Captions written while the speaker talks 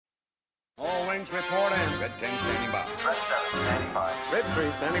All wings report in. Red 10 standing by. Red 7 standing by. Red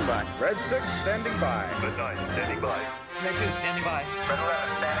 3 standing by. Red 6 standing by. Red 9 standing by. Red 2 standing by. Red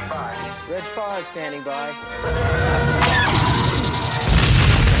 11 standing by. Red 5 standing by.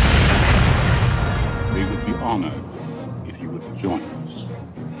 We would be honored if you would join us.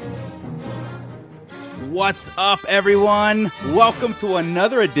 What's up, everyone? Welcome to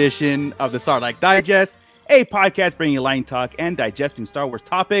another edition of the Star Trek Digest, a podcast bringing you line talk and digesting Star Wars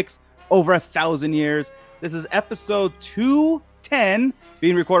topics over 1,000 years. This is episode 210,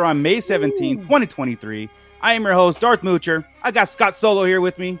 being recorded on May 17, 2023. I am your host, Darth Moocher. I got Scott Solo here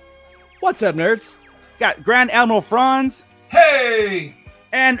with me. What's up, nerds? Got Grand Admiral Franz. Hey!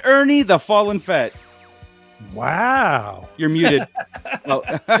 And Ernie, the Fallen Fett. Wow. You're muted. No,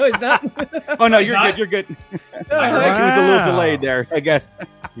 he's not. Oh, no, He's you're not? good. You're good. I heard It was a little delayed there, I guess.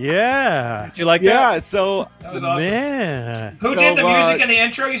 Yeah. Did you like that? Yeah, so That was awesome. Man. Who did the music in the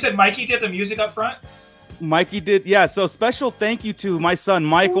intro? You said Mikey did the music up front? Mikey did. Yeah, so special thank you to my son,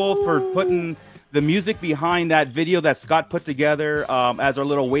 Michael, for putting the music behind that video that Scott put together as our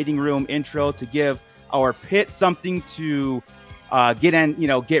little waiting room intro to give our pit something to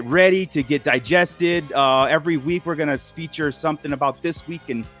get ready to get digested. Every week we're gonna feature something about this week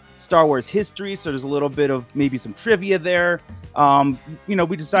in Star Wars history, so there's a little bit of maybe some trivia there.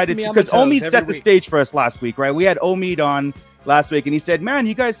 We decided to, because Omid set the stage for us last week, right? We had Omid on last week, and he said, "Man,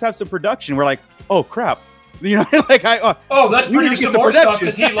 you guys have some production." We're like, "Oh crap!" Let's we need produce to some get more some stuff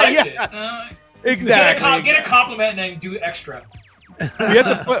because he liked Yeah. it. Exactly. Get a compliment and then do extra.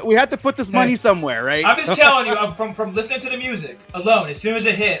 we had to put this money somewhere, right? I'm just telling you, from listening to the music alone, as soon as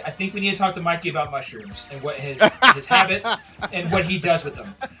it hit, I think we need to talk to Mikey about mushrooms and what his habits and what he does with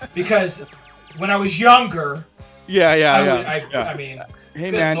them. Because when I was younger, I mean,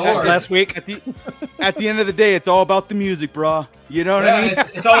 hey good man, Lord. Last week. at the end of the day, it's all about the music, bro. You know what I mean?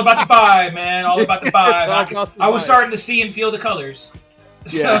 It's all about the vibe, man. All about the vibe. It's all about the I was vibe. starting to see and feel the colors.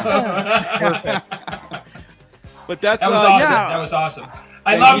 Yeah. But that's That was awesome. Yeah. That was awesome.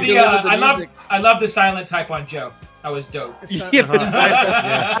 I love the silent type on Joe. That was dope. Yeah, the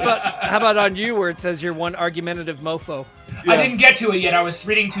silent- How about on you, where it says you're one argumentative mofo? I didn't get to it yet. I was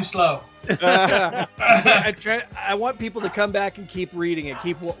reading too slow. I want people to come back and keep reading it,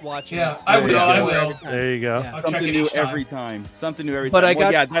 keep watching Yeah, it. I will. There you go. I'll check Something it new each time. every time. Something new every But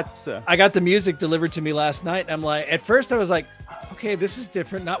time. I got the music delivered to me last night, and I'm like, at first I was like, okay, this is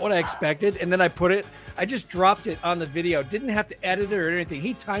different, not what I expected. And then I just dropped it on the video. Didn't have to edit it or anything.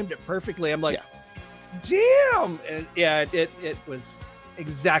 He timed it perfectly. I'm like, damn. And it was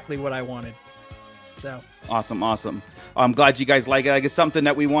exactly what I wanted. So Awesome. I'm glad you guys like it. Like, it's something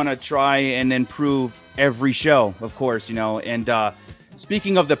that we want to try and improve every show, of course, And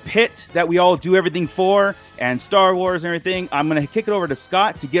speaking of the pit that we all do everything for and Star Wars and everything, I'm going to kick it over to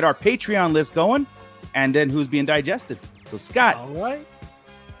Scott to get our Patreon list going and then who's being digested. So, Scott. All right.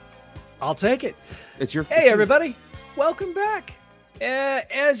 I'll take it. It's your Hey, everybody. Welcome back.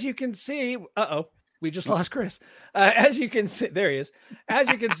 As you can see, we just lost Chris. As you can see, there he is. As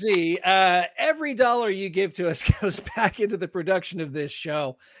you can see, every dollar you give to us goes back into the production of this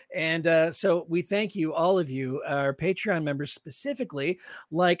show. And so we thank you, all of you, our Patreon members specifically,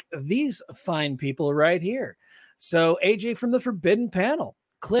 like these fine people right here. So AJ from the Forbidden Panel,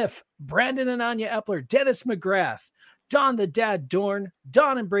 Cliff, Brandon and Anya Epler, Dennis McGrath, Don the Dad Dorn,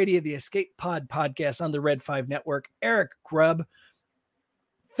 Don and Brady of the Escape Pod podcast on the Red 5 Network, Eric Grubb,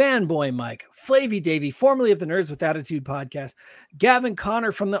 Fanboy Mike, Flavy Davy, formerly of the Nerds with Attitude podcast, Gavin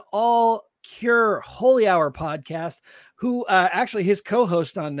Connor from the All Cure Holy Hour podcast, who actually his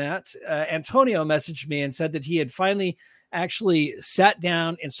co-host on that, Antonio, messaged me and said that he had finally actually sat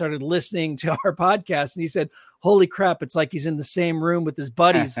down and started listening to our podcast. And he said, holy crap, it's like he's in the same room with his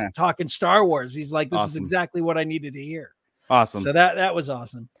buddies talking Star Wars. He's like, this is exactly what I needed to hear. Awesome. So that was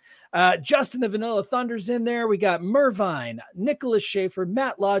awesome. Justin the Vanilla Thunder's in there. We got Mervine, Nicholas Schaefer,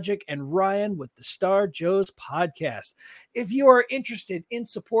 Matt Logic, and Ryan with the Star Joes podcast. If you are interested in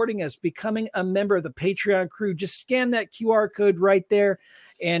supporting us, becoming a member of the Patreon crew, just scan that QR code right there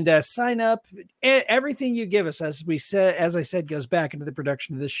and sign up. Everything you give us, as I said, goes back into the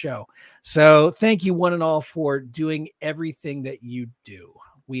production of this show. So thank you one and all for doing everything that you do.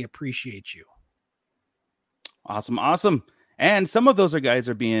 We appreciate you. Awesome. And some of those guys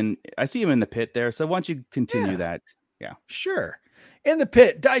are I see them in the pit there. So why don't you continue that? Yeah. Sure. In the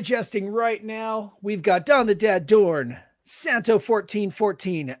pit, digesting right now, we've got Don the Dad Dorn, Santo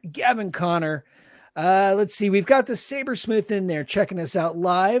 1414, Gavin Connor. Let's see. We've got the Sabersmith in there checking us out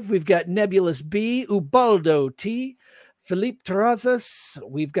live. We've got Nebulous B, Ubaldo T, Philippe Terrazas.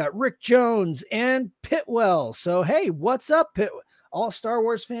 We've got Rick Jones and Pitwell. So, hey, what's up, Pitwell? all Star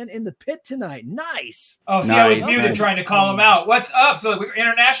Wars fan in the pit tonight. Nice. Oh, see, I was Nice. muted trying to call him out. What's up? So we're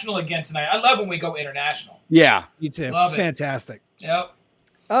international again tonight. I love when we go international. Yeah. You too. Love It's it. fantastic. Yep.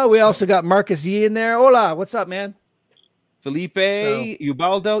 Oh, we also got Marcus Yee in there. Hola, what's up, man? Felipe,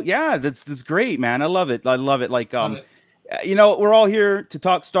 Ubaldo. Yeah, that's great, man. I love it. Like, Love it. we're all here to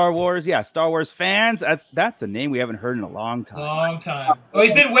talk Star Wars. Yeah, Star Wars fans. That's a name we haven't heard in a long time. Long time. Oh,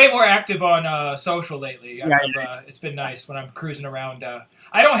 he's been way more active on social lately. It's been nice when I'm cruising around.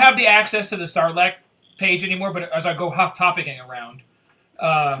 I don't have the access to the Sarlacc page anymore, but as I go hot topicing around,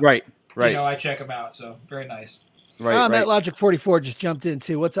 Right. you know, I check him out. So very nice. Right. Matt Logic 44 just jumped in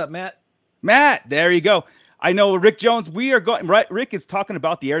too. What's up, Matt? Matt, there you go. I know Rick Jones. We are going right. Rick is talking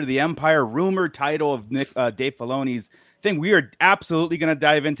about the Heir to the Empire rumored title of Dave Filoni's thing. We are absolutely going to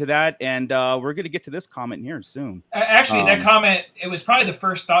dive into that, and we're going to get to this comment here soon. Actually, that comment, it was probably the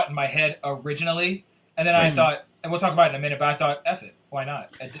first thought in my head originally, and then I thought, and we'll talk about it in a minute, but I thought, F it, why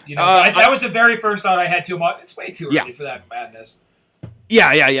not? You know, that was the very first thought I had too much. It's way too early for that madness.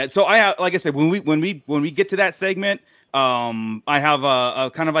 Yeah. So I have, like I said, when we get to that segment, I have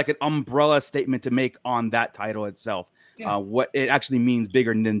a kind of like an umbrella statement to make on that title itself. Yeah. What it actually means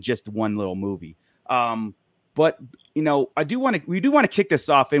bigger than just one little movie. But you know, we do want to kick this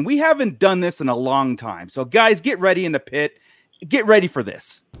off, and we haven't done this in a long time. So guys, get ready in the pit. Get ready for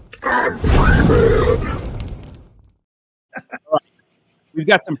this. All right. We've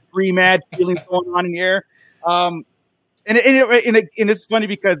got some pre-mad feelings going on in here. And it's funny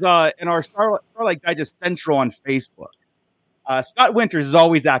because in our Starlight Digest Central on Facebook, Scott Winters is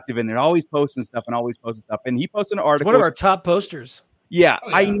always active in there, always posting stuff, and he posted an article. One of our top posters. Yeah,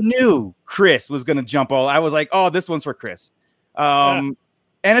 I knew Chris was going to jump all. I was like, oh, this one's for Chris. And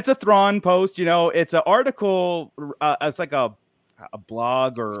it's a Thrawn post, you know, it's an article. It's like a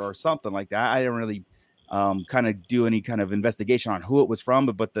blog or something like that. I didn't really kind of do any kind of investigation on who it was from,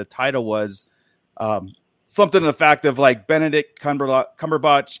 but the title was something to the fact of like Benedict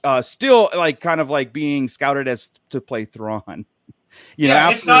Cumberbatch still like kind of like being scouted as to play Thrawn. You know,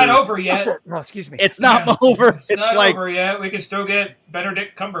 it's not over yet. Excuse me. It's not over. It's not like, over yet. We can still get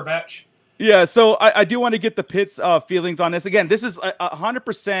Benedict Cumberbatch. Yeah, so I do want to get the Pit's feelings on this. Again, this is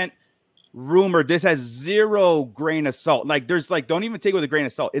 100% rumor. This has zero grain of salt. Like, there's like, don't even take it with a grain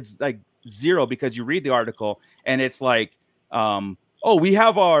of salt. It's like zero because you read the article and it's like, we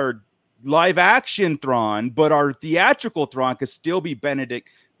have our live action Thrawn, but our theatrical Thrawn could still be Benedict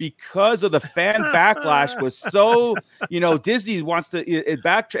because of the fan backlash was so, you know, Disney wants to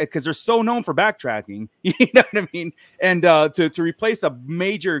backtrack because they're so known for backtracking, you know what I mean? And to replace a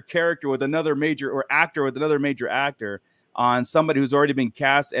major character with another major or actor with another major actor on somebody who's already been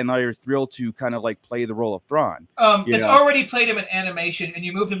cast and are thrilled to kind of like play the role of Thrawn. It's already played him in animation and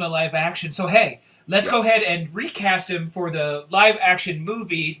you moved him to live action. So, hey, let's go ahead and recast him for the live action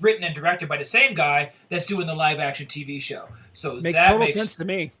movie written and directed by the same guy that's doing the live action TV show. So makes that total makes sense to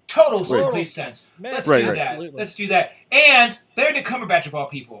me. Total complete sense. Let's do that. Absolutely. Let's do that. And Benedict Cumberbatch of all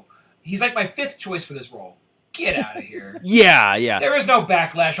people. He's like my fifth choice for this role. Get out of here. Yeah. There is no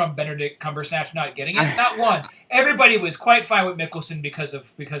backlash on Benedict Cumberbatch not getting it. Not one. Everybody was quite fine with Mickelson because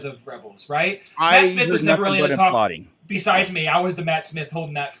of Rebels, right? Matt Smith was never really in the talk. Besides me, I was the Matt Smith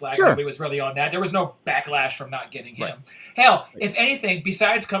holding that flag. Sure. Nobody was really on that. There was no backlash from not getting him. Right. Hell, if anything,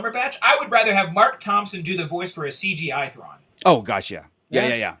 besides Cumberbatch, I would rather have Mark Thompson do the voice for a CGI Thrawn. Oh gosh, yeah.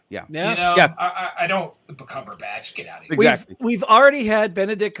 Yeah. You know, I don't Cumberbatch. Get out of here. Exactly. We've already had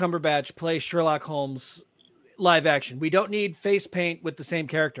Benedict Cumberbatch play Sherlock Holmes live action. We don't need face paint with the same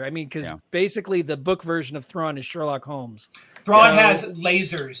character. I mean, because basically the book version of Thrawn is Sherlock Holmes. Thrawn has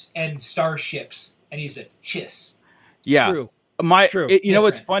lasers and starships, and he's a chiss. Yeah. True. You know,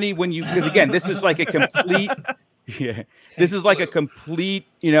 it's funny when you, because again, this is like a complete, this is like a complete,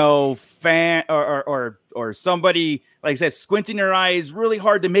 you know, fan or somebody, like I said, squinting their eyes really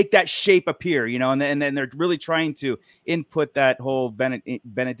hard to make that shape appear, you know, and then they're really trying to input that whole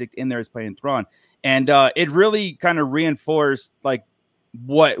Benedict in there as playing Thrawn. And it really kind of reinforced like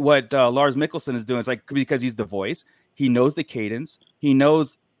what Lars Mikkelsen is doing. It's like, because he's the voice, he knows the cadence, he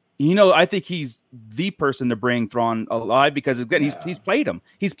knows, I think he's the person to bring Thrawn alive because again, he's played him.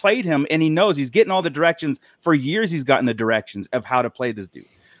 He's played him and he knows he's getting all the directions for years. He's gotten the directions of how to play this dude.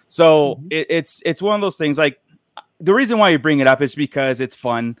 So it's one of those things. Like the reason why you bring it up is because it's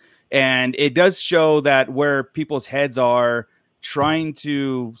fun and it does show that where people's heads are trying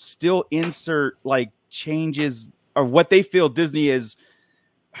to still insert like changes or what they feel Disney is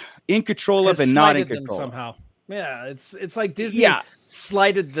in control of and not in control somehow. Yeah, it's like Disney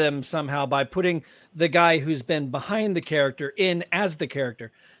slighted them somehow by putting the guy who's been behind the character in as the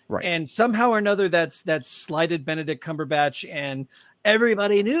character. Right. And somehow or another, that's slighted Benedict Cumberbatch, and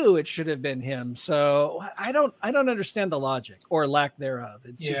everybody knew it should have been him. So I don't understand the logic or lack thereof.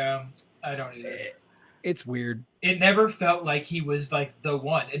 It's I don't either. It's weird. It never felt like he was like the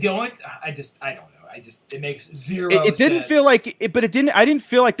one. The only I don't know. It makes zero It didn't sense. feel like it, but it didn't. I didn't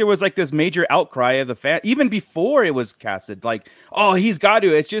feel like there was like this major outcry of the fan, even before it was casted. Like, oh, he's got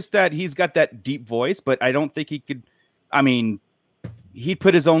to. It's just that he's got that deep voice, but I don't think he could. I mean, he'd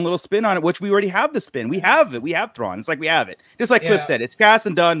put his own little spin on it, which we already have the spin. We have it. We have Thrawn. It's like we have it. Just like Cliff said, it's cast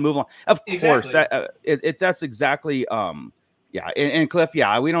and done. Move on. Of course, that that's exactly. Yeah, and Cliff.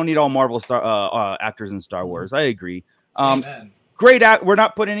 Yeah, we don't need all Marvel actors in Star Wars. I agree. Great act. We're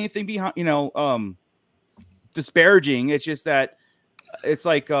not putting anything behind. Disparaging. It's just that it's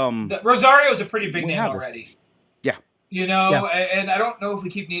like Rosario's a pretty big name already. Yeah. And I don't know if we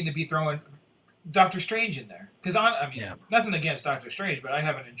keep needing to be throwing Doctor Strange in there. Because nothing against Doctor Strange, but I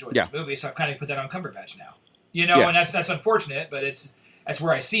haven't enjoyed this movie, so I've kind of put that on Cumberbatch now. And that's unfortunate, but that's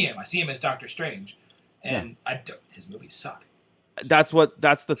where I see him. I see him as Doctor Strange. And his movies suck.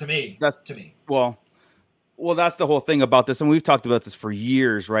 To me. Well, that's the whole thing about this, and we've talked about this for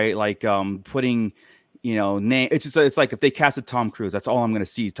years, right? Like putting, name. It's like if they casted Tom Cruise, that's all I'm going to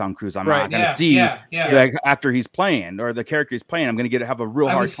see. Tom Cruise. I'm not going to see the actor he's playing or the character he's playing. I'm going to have a real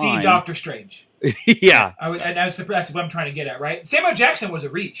hard time. I would see Doctor Strange. Yeah, I would. And that's what I'm trying to get at, right? Samuel Jackson was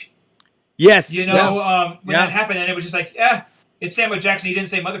a reach. Yes, when that happened, and it was just like, it's Samuel Jackson. He didn't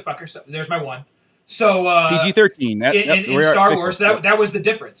say motherfucker. So there's my one. So PG-13 in Star Wars, that was the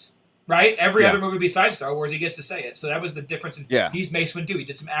difference. Right? Every other movie besides Star Wars, he gets to say it. So that was the difference. He's Mace Windu. He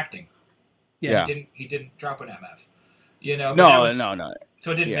did some acting. Yeah. He didn't drop an MF. No.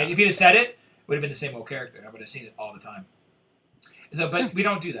 So it didn't make, if he'd have said it would have been the same old character. I would have seen it all the time. So, but we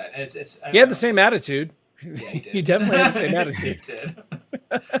don't do that. He had the same attitude. Yeah, he did. He definitely had the same attitude. He did.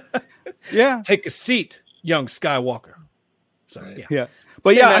 Yeah. Take a seat, young Skywalker. So yeah.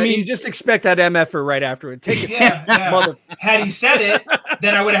 But you just expect that MFer right afterward. Take a seat, mother. Had he said it,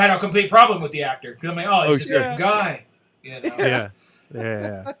 then I would have had a complete problem with the actor. Because I'm like, he's just a guy. Yeah.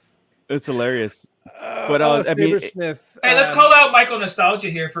 It's hilarious. But Smith. Hey, let's call out Michael Nostalgia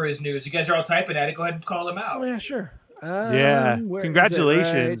here for his news. You guys are all typing at it. Go ahead and call him out. Oh yeah, sure.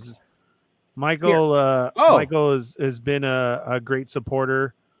 Congratulations, Michael. Michael has been a great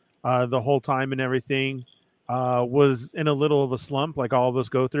supporter the whole time and everything. Was in a little of a slump like all of us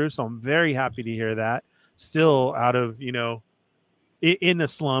go through, so I'm very happy to hear that. Still out of in a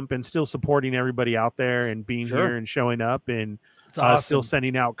slump and still supporting everybody out there and being here and showing up and awesome. Still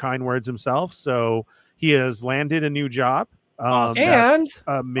sending out kind words himself. So he has landed a new job. And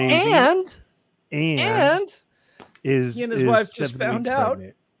amazing. And he and his wife just found out.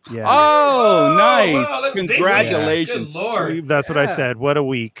 Pregnant. Yeah. Oh, nice! Wow, Congratulations. Good Lord. That's what I said. What a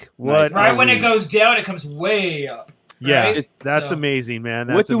week! Nice. Right when it goes down, it comes way up. Yeah, right? that's amazing,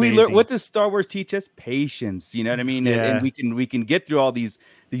 man. What do we learn? What does Star Wars teach us? Patience. You know what I mean? Yeah. And we can get through all these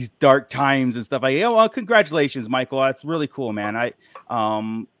dark times and stuff. Congratulations, Michael. That's really cool, man. I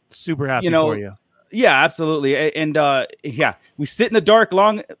super happy for you. Yeah, absolutely. And we sit in the dark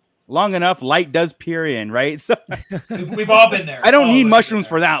long enough, light does peer in, right? So we've all been there. I don't need mushrooms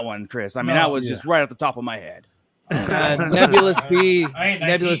for that one, Chris. I mean, that was just right off the top of my head. Nebulous B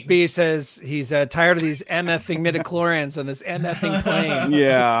says he's tired of these MFing midichlorians on this MFing plane.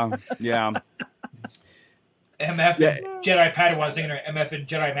 Yeah. MF and Jedi Padawan singing MF and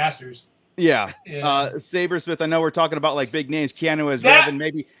Jedi Masters. Yeah. Sabersmith, I know we're talking about like big names. Keanu as Revan,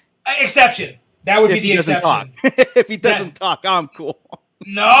 maybe. Exception. That would be the exception. If he doesn't talk, I'm cool.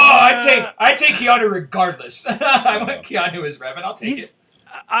 No, I take Keanu regardless. I want Keanu as Revan. I'll take it.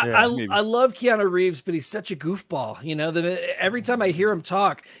 I love Keanu Reeves, but he's such a goofball. Every time I hear him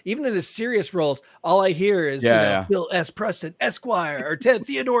talk, even in his serious roles, all I hear is Bill S. Preston, Esquire, or Ted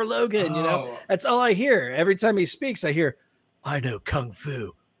Theodore Logan. That's all I hear. Every time he speaks, I hear, "I know kung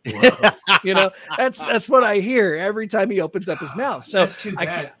fu." That's what I hear every time he opens up his mouth. So that's too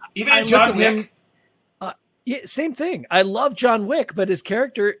bad. Even John Wick. Same thing. I love John Wick, but his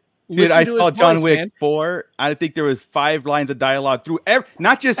character. Dude, I saw John Wick 4. I think there was 5 lines of dialogue through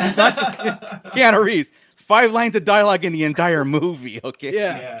not just Keanu Reeves. 5 lines of dialogue in the entire movie. Okay.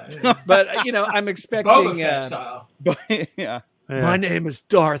 Yeah. But I'm expecting. Boba Fett style. My name is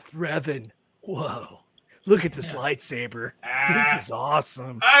Darth Revan. Whoa. Look at this lightsaber. This is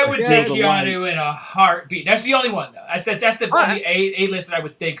awesome. I would take Keanu in a heartbeat. That's the only one, though. That's the only A list that I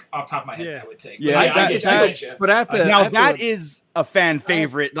would think off the top of my head I would take. Yeah, but I have to. Now, that is a fan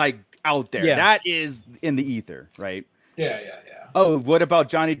favorite, like, out there. Yeah. That is in the ether, right? Yeah. Oh, what about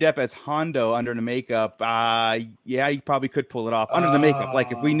Johnny Depp as Hondo under the makeup? Yeah, he probably could pull it off under the makeup.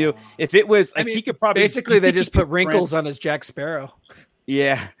 Like if we knew, if it was, like, he could probably basically they just put wrinkles on his Jack Sparrow.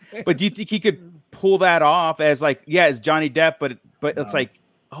 Yeah, but do you think he could pull that off as like, yeah, it's Johnny Depp, but it's like,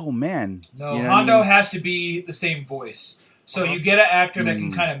 oh man, no, you know Hondo has to be the same voice. So you get an actor that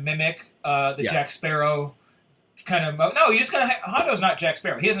can kind of mimic the Jack Sparrow kind of. No, you just gotta. Hondo's not Jack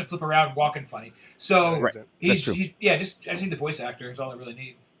Sparrow. He doesn't flip around walking funny. So he's I just need the voice actor. Is all I really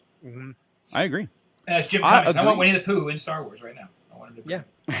need. Mm-hmm. I agree. And that's Jim Cummings. I want Winnie the Pooh in Star Wars right now. I want him to. Yeah.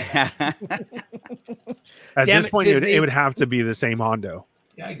 At this point, it would have to be the same Hondo.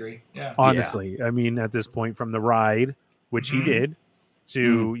 Yeah, I agree. Yeah. Honestly, I mean, at this point, from the ride, which he did,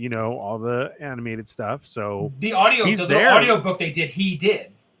 to all the animated stuff. So the audio, the audio book they did, he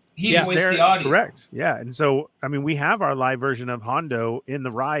did. He voiced the audio. Correct. Yeah, and so I mean, we have our live version of Hondo in the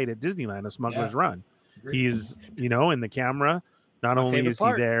ride at Disneyland, A Smuggler's Run. Agreed. He's in the camera. Not only is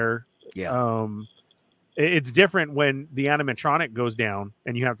he there. Yeah. It's different when the animatronic goes down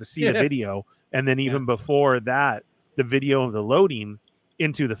and you have to see the video, and then even before that, the video of the loading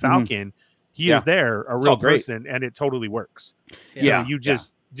into the Falcon, he is there, a real person, and it totally works. So you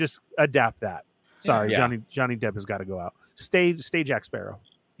just adapt that. Sorry, Johnny Depp has got to go out. Stay Jack Sparrow.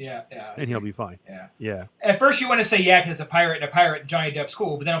 Yeah. And he'll be fine. Yeah. At first you want to say because it's a pirate and Johnny Depp's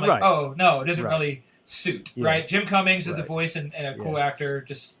cool, but then I'm like, oh no, it doesn't really suit, right? Jim Cummings is the voice and a cool actor,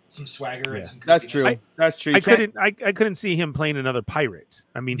 just some swagger and some goofiness. That's true. I couldn't see him playing another pirate.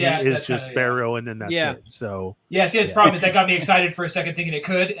 I mean, he is just Sparrow, and then that's it. So see, his problem is that got me excited for a second, thinking it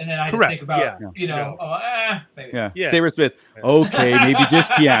could, and then I had to think about maybe. Saber Smith. Okay, maybe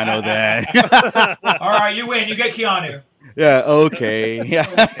just Keanu then. All right, you win. You get Keanu. Yeah. Okay.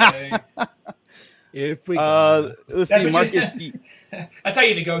 Yeah. Okay. If we let's see, Marcus. That's how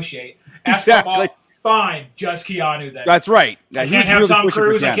you negotiate. Ask for all. Fine, just Keanu then. That's right. I can't have Tom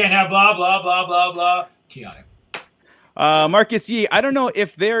Cruise. I can't have blah blah blah blah blah. Keanu. Marcus Yee. I don't know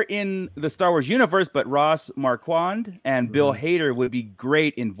if they're in the Star Wars universe, but Ross Marquand and Bill Hader would be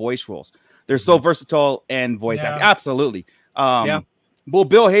great in voice roles. They're so versatile and voice acting. Absolutely. Well,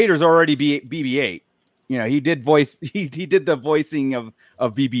 Bill Hader's already BB-8. He did the voicing of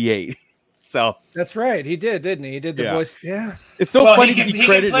BB-8. So that's right. He did, didn't he? He did the voice. Yeah. It's so funny to be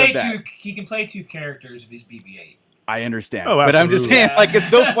credited with that. He can play two characters of his BB-8. I understand, but I'm just saying, like, it's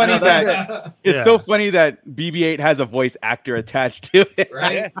so funny so funny that BB-8 has a voice actor attached to it.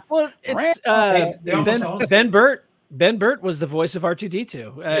 Right. Well, it's Ben Burt. Ben Burt was the voice of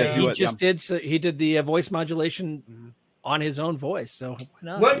R2D2. He did the voice modulation on his own voice. So why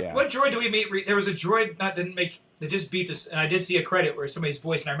not? What droid do we meet? There was a droid that just beeped us, and I did see a credit where somebody's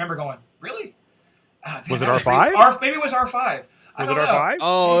voice, and I remember going, "Really? Was it R5? Maybe it was R5. Was it R5?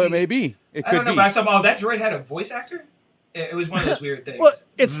 Oh, maybe. It could be. But I saw, that droid had a voice actor. It was one of those weird things. Well,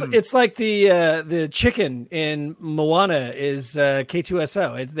 it's like the chicken in Moana is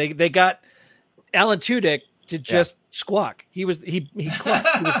K2SO. They got Alan Tudyk to just squawk. He clucked.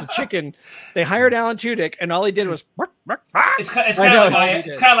 He was the chicken. They hired Alan Tudyk, and all he did was bark, bark, bark. It's kind of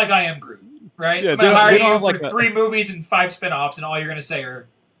like I Am Groot, right? Yeah, I'm gonna hire you for 3 movies and 5 spinoffs, and all you're gonna say are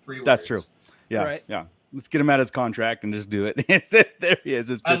 3 words. That's true. Yeah, right. Yeah. Let's get him out of his contract and just do it. There he is.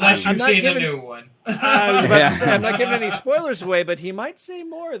 Unless you've seen the new one. I was about to say, I'm not giving any spoilers away, but he might say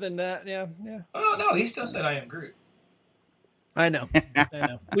more than that. Yeah. Oh no, he still said I Am Groot. I know.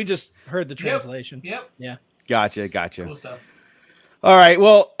 We just heard the translation. Yep. Yeah. Gotcha. Cool stuff. All right.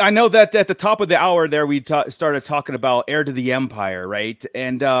 Well, I know that at the top of the hour there, we started talking about Heir to the Empire, right?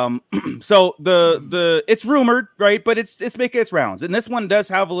 And so the it's rumored, right? But it's making its rounds, and this one does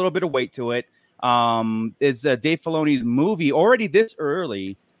have a little bit of weight to it. It's Dave Filoni's movie already this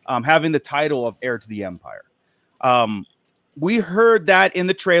early, having the title of Heir to the Empire. We heard that in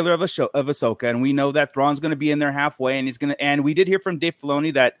the trailer of Ahsoka, and we know that Thrawn's going to be in there halfway, and we did hear from Dave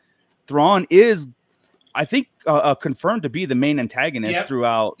Filoni that Thrawn is, I think, confirmed to be the main antagonist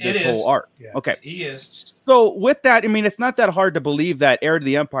throughout this whole arc. Yeah. Okay. He is. So with that, I mean, it's not that hard to believe that Heir to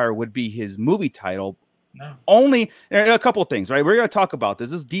the Empire would be his movie title. No. Only a couple of things, right? We're going to talk about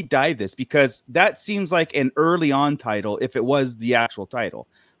this. Let's deep dive this, because that seems like an early on title if it was the actual title,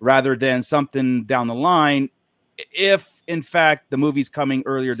 rather than something down the line, if in fact the movie's coming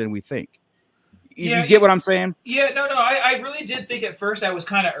earlier than we think. You get what I'm saying? Yeah, no. I really did think at first that was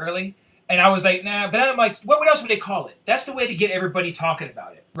kind of early. And I was like, nah. But then I'm like, what else would they call it? That's the way to get everybody talking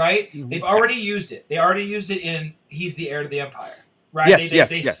about it, right? Mm-hmm. They've already used it. They already used it in He's the Heir to the Empire, right?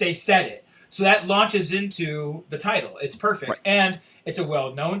 Yes, they said it. So that launches into the title. It's perfect. Right. And it's a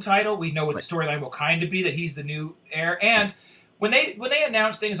well-known title. We know what the storyline will kind of be, that he's the new heir. And when they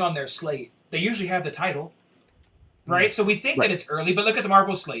announce things on their slate, they usually have the title. right? So we think that it's early, but look at the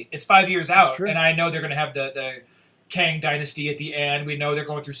Marvel slate. It's 5 years out, and I know they're going to have the Kang Dynasty at the end. We know they're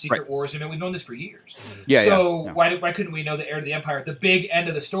going through Secret Wars. I mean, we've known this for years. Why couldn't we know the Heir to the Empire, the big end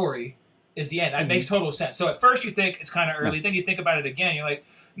of the story, is the end? That makes total sense. So at first you think it's kind of early, then you think about it again. You're like,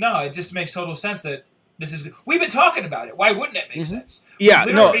 no, it just makes total sense that this is. We've been talking about it. Why wouldn't it make sense? Yeah,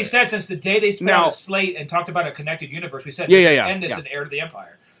 we already said since the day they put out a slate and talked about a connected universe. We said, end this in Heir to the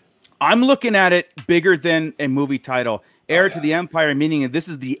Empire. I'm looking at it bigger than a movie title. Heir to the Empire, meaning this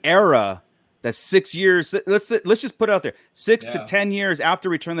is the era. That's 6 years. Let's just put it out there. 6 to 10 years after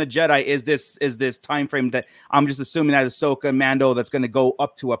Return of the Jedi is this time frame that I'm just assuming that Ahsoka, Mando, that's going to go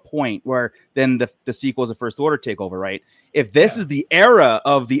up to a point where then the sequels of First Order take over, right? If this is the era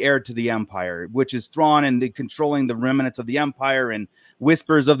of the Heir to the Empire, which is Thrawn and controlling the remnants of the Empire and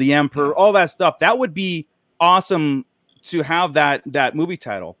whispers of the Emperor, all that stuff, that would be awesome to have that movie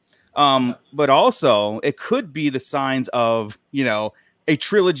title. But also it could be the signs of, a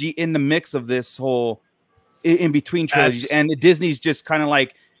trilogy in the mix of this whole in between trilogies, and Disney's just kind of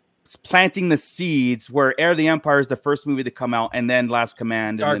like planting the seeds where Heir to the Empire is the first movie to come out, and then Last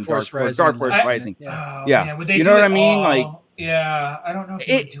Command, and then Dark Force Rising. Would they you do know what it I mean? all? Like, I don't know if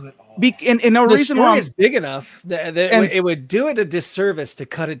they would do it all. And no the reason story why is big enough that it would do it a disservice to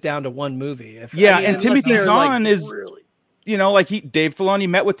cut it down to one movie. And Timothy Zahn is really, Dave Filoni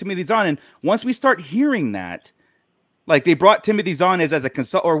met with Timothy Zahn, and once we start hearing that. Like they brought Timothy Zahn as a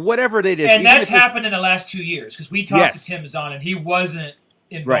consult or whatever it is. And that's happened in the last 2 years because we talked to Tim Zahn and he wasn't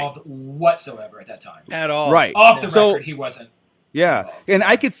involved whatsoever at that time. At all. Right. Off the record, he wasn't. Yeah. involved. And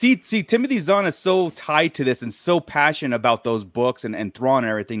I could see Timothy Zahn is so tied to this and so passionate about those books and Thrawn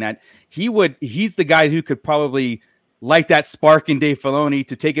and everything that he's the guy who could probably light that spark in Dave Filoni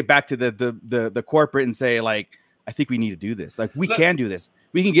to take it back to the corporate and say, like, I think we need to do this. Like, we can do this.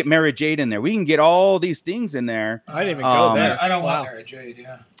 We can get Mara Jade in there. We can get all these things in there. I didn't even go there. I don't want Mara Jade.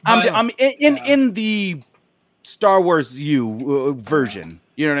 Yeah, I'm in the Star Wars version.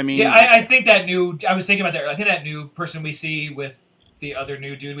 You know what I mean? Yeah, I think that new. I was thinking about that. I think that new person we see with the other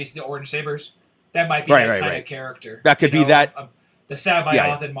new dude, we see the orange sabers. That might be that kind of character. That could be that the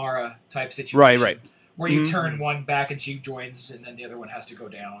Sabayoth and Mara type situation. Right. Where you turn one back and she joins, and then the other one has to go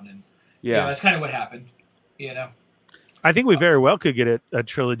down, and that's kind of what happened. I think we very well could get a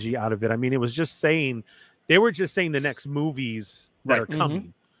trilogy out of it. I mean, it was just saying they were just saying the next movies that are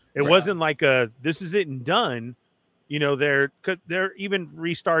coming. It wasn't like this is it and done. They're even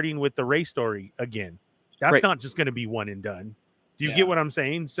restarting with the Rey story again. That's not just going to be one and done. Do you get what I'm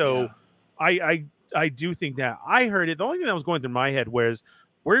saying? So I do think that I heard it. The only thing that was going through my head was,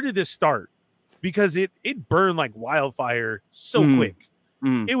 where did this start? Because it burned like wildfire so quick.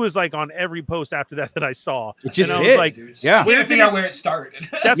 It was like on every post after that I saw. It just I was like, we didn't figure out where it started.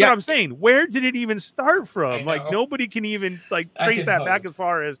 That's what I'm saying. Where did it even start from? Like nobody can even trace that back as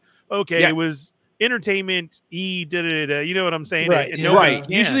far as it was entertainment. You know what I'm saying? Right.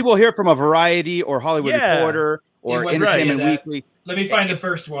 Usually we'll hear from a Variety or Hollywood Reporter or Entertainment Weekly. Let me find the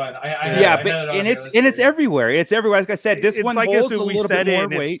first one. It's everywhere. It's everywhere. Like I said, this one holds a little bit more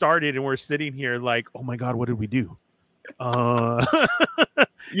weight. It started, and we're sitting here like, oh my god, what did we do? You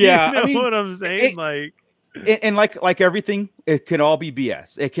know what I'm saying? And like everything, it can all be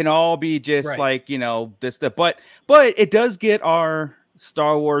BS. It can all be just but it does get our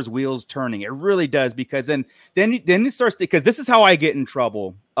Star Wars wheels turning. It really does, because then it starts, because this is how I get in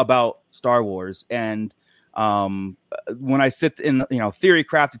trouble about Star Wars. And when I sit in theory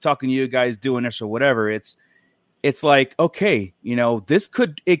craft and talking to you guys doing this or whatever, it's like, okay, this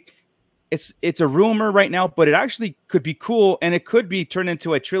could it's a rumor right now, but it actually could be cool, and it could be turned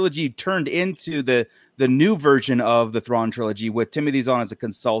into a trilogy, turned into the new version of the Thrawn trilogy with Timothy Zahn as a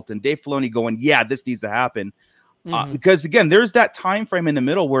consultant, Dave Filoni going, this needs to happen. Because again, there's that time frame in the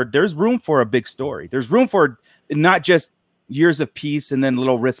middle where there's room for a big story. There's room for not just years of peace and then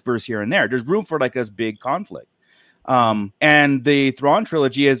little whispers here and there. There's room for like this big conflict. And the Thrawn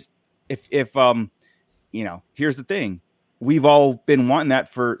trilogy is, if here's the thing. We've all been wanting that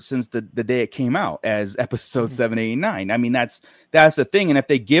since the day it came out as episode 7, 8, and 9. I mean, that's the thing. And if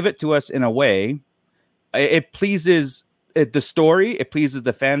they give it to us in a way, it pleases the story, it pleases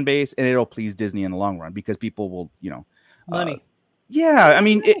the fan base, and it'll please Disney in the long run, because people will, money. I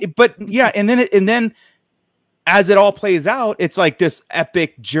mean, and then as it all plays out, it's like this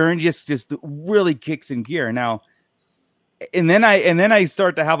epic journey just really kicks in gear now. And then I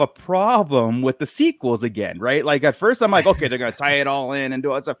start to have a problem with the sequels again, right? Like at first I'm like, okay, they're gonna tie it all in and do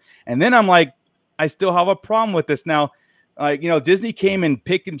all that stuff, and then I'm like, I still have a problem with this now. Like, Disney came and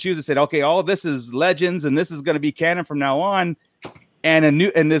picked and choose and said, okay, all of this is Legends and this is going to be canon from now on.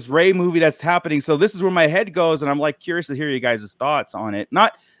 and this Rey movie that's happening. So this is where my head goes, and I'm like curious to hear you guys' thoughts on it.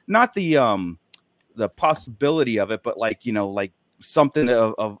 Not the possibility of it, but like, you know, like something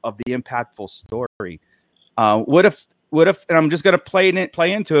of the impactful story. What if, and I'm just gonna play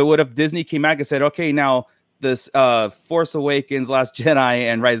into it. What if Disney came back and said, okay, now this Force Awakens, Last Jedi,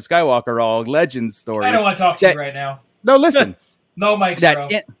 and Rise of Skywalker are all legend stories. I don't want to talk to you right now. No, listen. No, Mike.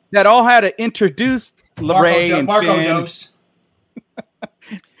 That all had to introduce Rey and Finn. Dose.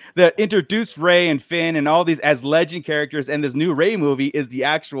 That introduced Rey and Finn and all these as legend characters, and this new Rey movie is the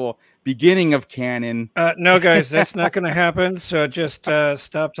actual beginning of canon. No, guys, that's not going to happen. So just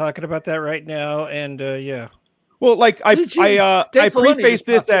stop talking about that right now. And yeah. Well, like I preface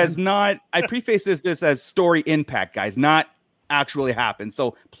this as story impact, guys, not actually happen.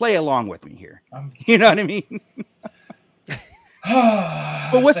 So play along with me here. You know what I mean?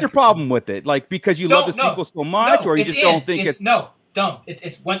 But what's your problem with it? Like, because you love the sequel so much, or you just don't think it's dumb. It's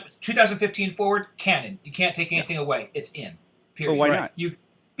 2015 forward canon. You can't take anything away. It's in. Period. Well, why not?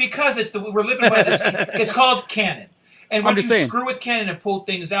 Because we're living by this. It's called canon. And when you screw with canon and pull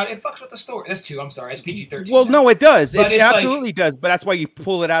things out, it fucks with the story. That's two. I'm sorry. It's PG-13. Well, no, it does. It absolutely does. But that's why you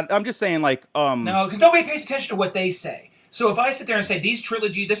pull it out. I'm just saying, like, no, because nobody pays attention to what they say. So if I sit there and say this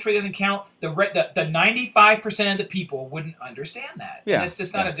trilogy doesn't count, the 95% of the people wouldn't understand that. Yeah, and it's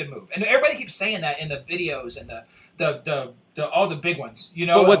just not a good move. And everybody keeps saying that in the videos and the all the big ones. You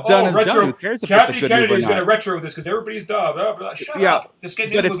know, but what's done is retro, done. Who cares if Kathy it's a good Kennedy's going to retro this because everybody's dumb. Blah, blah. Shut up. Just get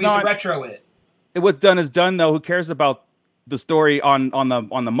new movies to retro it. What's done is done, though. Who cares about the story on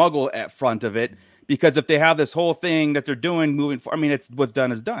the Muggle at front of it? Because if they have this whole thing that they're doing moving forward, I mean, it's what's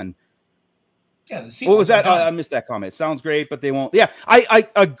done is done. Yeah, what was that? I missed that comment. Sounds great, but they won't. Yeah, I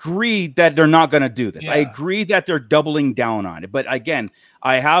agree that they're not going to do this. Yeah. I agree that they're doubling down on it. But again,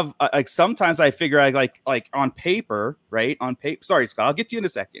 I have like sometimes I figure I like on paper, right? On paper. Sorry, Scott. I'll get to you in a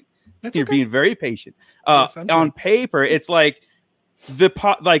second. You're being very patient. Yes, on paper, it's like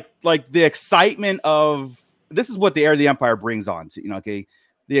the excitement of this is what the Heir to the Empire brings on to, you know, okay.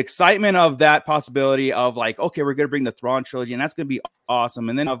 The excitement of that possibility of like, okay, we're going to bring the Thrawn trilogy and that's going to be awesome.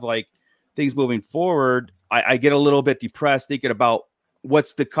 And then of like things moving forward, I get a little bit depressed thinking about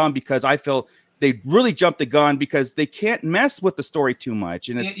what's to come because I feel they really jumped the gun because they can't mess with the story too much.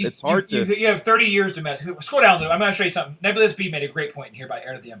 And it's hard to. You have 30 years to mess. Scroll down a little. I'm going to show you something. Nebulous B made a great point in here about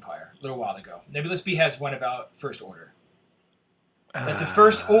Heir to the Empire a little while ago. Nebulous B has one about First Order. That the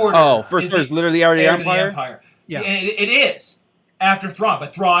First Order is literally Heir to the Empire? Yeah. And it is after Thrawn,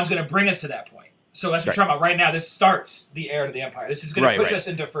 but Thrawn's going to bring us to that point. So that's what we're talking about right now. This starts the Heir to the Empire. This is going to push us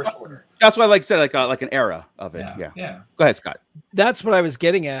into First Order. That's why I like said like an era of it. Yeah. Go ahead, Scott. That's what I was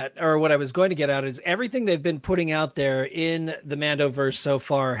getting at, or what I was going to get at, is everything they've been putting out there in the Mandoverse so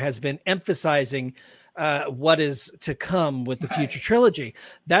far has been emphasizing what is to come with the future trilogy.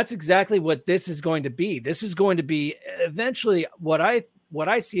 That's exactly what this is going to be. This is going to be eventually what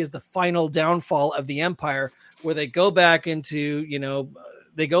I see as the final downfall of the Empire, where they go back into, you know,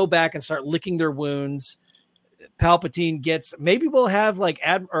 they go back and start licking their wounds. Palpatine gets, maybe we'll have like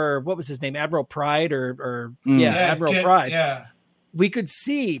what was his name? Admiral Pride Admiral Pride. Yeah. We could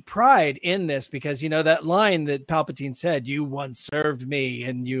see Pride in this because, you know, that line that Palpatine said, "You once served me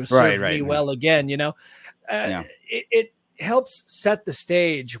and you served me well again," you know, it helps set the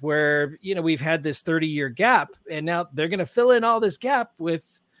stage where, you know, we've had this 30-year gap and now they're going to fill in all this gap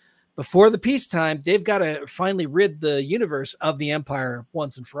with, before the peacetime, they've got to finally rid the universe of the Empire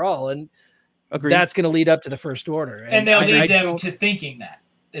once and for all. And that's going to lead up to the First Order. And they'll lead them to thinking that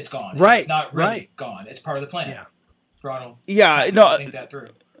it's gone. Right. It's not really gone. It's part of the plan. Yeah. Ronald. Yeah. No, think that through.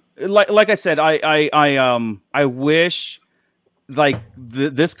 Like I said, I wish like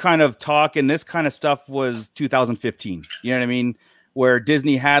this kind of talk and this kind of stuff was 2015. You know what I mean? Where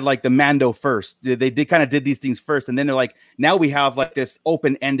Disney had like the Mando first. They kind of did these things first. And then they're like, now we have like this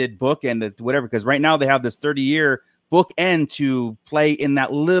open-ended book and whatever. Because right now they have this 30-year book end to play in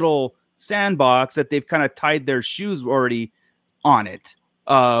that little sandbox that they've kind of tied their shoes already on it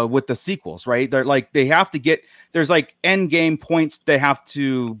with the sequels, right? They're like, they have to get, there's like end game points they have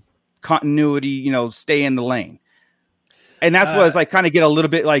to continuity, you know, stay in the lane. And that's what I was like kind of get a little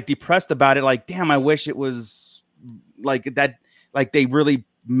bit like depressed about it. Like, damn, I wish it was like that. Like they really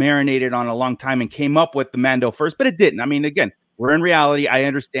marinated on a long time and came up with the Mando first, but it didn't. I mean, again, we're in reality. I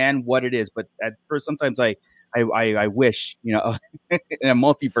understand what it is, but at first, sometimes I wish, you know, in a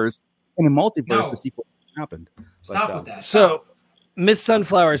multiverse, the sequel happened. Stop with that. So Miss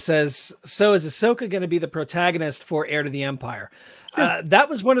Sunflower says, "So is Ahsoka going to be the protagonist for Heir to the Empire?" That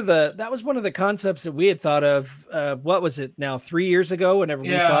was one of the concepts that we had thought of. What was it now? 3 years ago, whenever we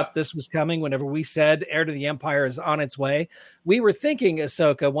thought this was coming, whenever we said Heir to the Empire is on its way, we were thinking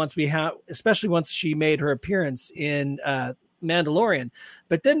Ahsoka especially once she made her appearance in Mandalorian.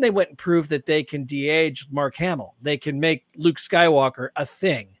 But then they went and proved that they can de-age Mark Hamill. They can make Luke Skywalker a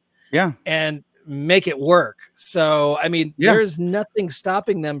thing. Yeah, and make it work. So, I mean, there's nothing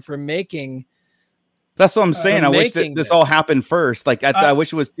stopping them from making. That's what I'm saying. I wish that this all happened first. Like, I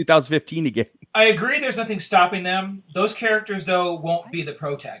wish it was 2015 again. I agree. There's nothing stopping them. Those characters, though, won't be the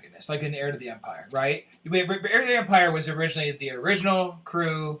protagonist, like in Heir to the Empire, right? Heir to the Empire was originally the original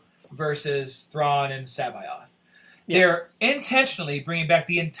crew versus Thrawn and Sabayoth. Yeah. They're intentionally bringing back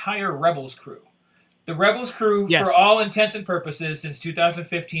the entire Rebels crew. The Rebels crew, for all intents and purposes, since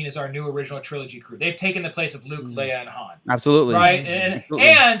 2015, is our new original trilogy crew. They've taken the place of Luke, Leia, and Han. Absolutely. Right?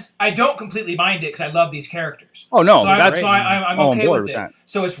 And I don't completely mind it because I love these characters. Oh, no. I'm okay with it. That.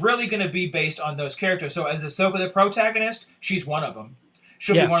 So it's really going to be based on those characters. So as Ahsoka the protagonist, she's one of them.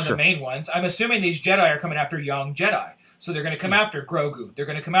 She'll be one of the main ones. I'm assuming these Jedi are coming after young Jedi. So they're going to come after Grogu. They're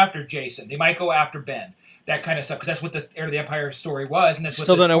going to come after Jason. They might go after Ben. That kind of stuff. Because that's what the Heir to the Empire story was. And that's what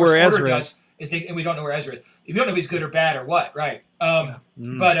the Force Order does. And we don't know where Ezra is. We don't know if he's good or bad or what, right?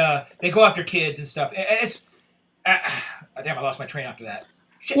 But they go after kids and stuff. It's damn, I lost my train after that.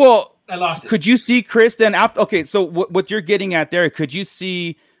 Shit, well, I lost it. Could you see Chris then? Okay, so what you're getting at there? Could you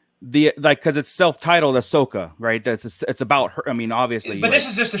see because it's self-titled Ahsoka, right? It's about her. I mean, obviously. But this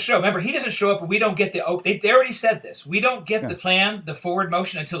is just a show. Remember, he doesn't show up, and we don't get the. They already said this. We don't get the plan, the forward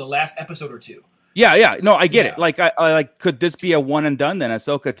motion until the last episode or two. Yeah. No, I get it. Like, I like. Could this be a one and done then?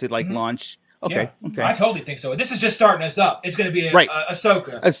 Ahsoka to launch. Okay. I totally think so. This is just starting us up. It's going to be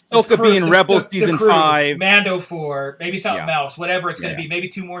Ahsoka. Ahsoka being Rebels season 5. Mando 4, maybe something else, whatever it's going to be. Maybe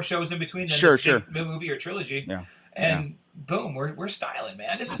 2 more shows in between then this big movie or trilogy. Yeah. And boom, we're styling,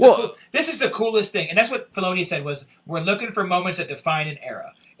 man. This is the coolest thing. And that's what Filoni said was we're looking for moments that define an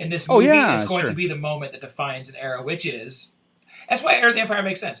era. And this movie is going to be the moment that defines an era, which is that's why Heir to the Empire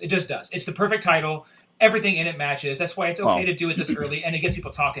makes sense. It just does. It's the perfect title. Everything in it matches. That's why it's okay to do it this early, and it gets people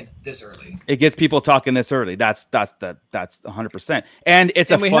talking this early. That's 100%, and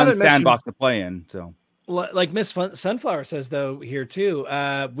it's a fun sandbox to play in. So, like Miss Sunflower says, though here too,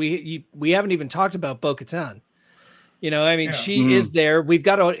 we haven't even talked about Bo-Katan. I mean, she is there. We've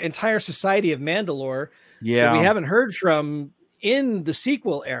got an entire society of Mandalore. That we haven't heard from in the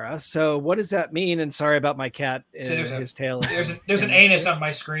sequel era. So, what does that mean? And sorry about my cat. His tail. There's an anus on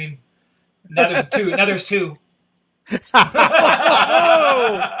my screen. Now there's two.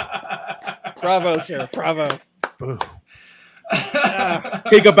 Bravo, sir. Bravo. Boo.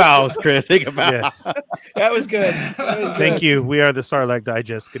 Take a bow, Chris. Take a bow. Yes. That was good. Thank you. We are the Sarlacc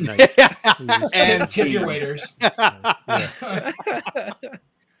Digest. Good night. And tip your waiters.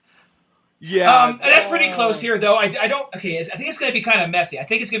 Yeah. That's pretty close here, though. I think it's going to be kind of messy. I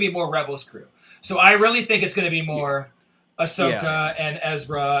think it's going to be more Rebels crew. So I really think it's going to be more Ahsoka and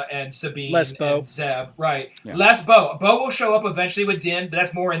Ezra and Sabine and Zeb, right? Yeah. Less Bo. Bo will show up eventually with Din, but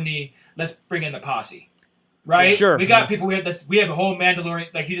that's more in the let's bring in the posse, right? Yeah, sure. We got people. We have a whole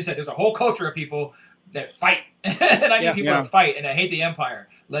Mandalorian, like you just said. There's a whole culture of people that fight, and I need people to fight, and I hate the Empire.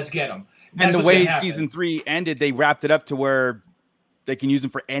 Let's get them. And the way season 3 ended, they wrapped it up to where they can use them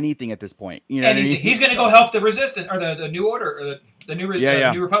for anything at this point. Anything. What I mean? He's going to go help the Resistance or the New Order or the New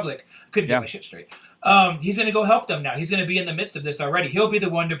Republic. Couldn't get my shit straight. He's going to go help them now. He's going to be in the midst of this already. He'll be the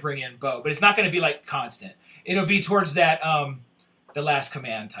one to bring in Bo, but it's not going to be like constant. It'll be towards that the Last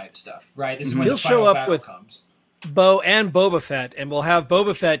Command type stuff, right? This is when he'll the final show up battle with comes. Bo and Boba Fett, and we'll have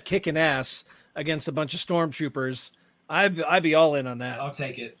Boba Fett kicking ass against a bunch of stormtroopers. I'd be all in on that. I'll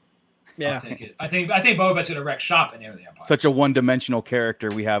take it. Yeah. I'll take it. I think Boba Fett's going to wreck shop in Heir to the Empire. Such a one-dimensional character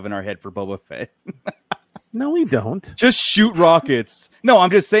we have in our head for Boba Fett. No, we don't. Just shoot rockets. No, I'm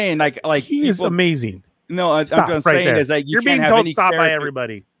just saying, like he is amazing. No, what I'm saying is that you're being told stop by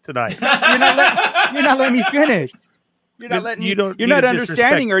everybody tonight. You're not letting me finish. You're not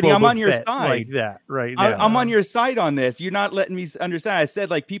understanding, Ernie. I'm on your side. Like that, right? Now. I'm on your side on this. You're not letting me understand. I said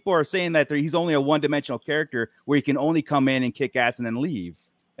like people are saying that he's only a one-dimensional character where he can only come in and kick ass and then leave.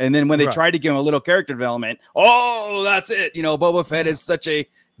 And then when they try to give him a little character development, that's it. Boba Fett is such a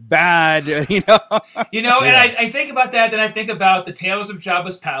bad, And I think about that. Then I think about the Tales of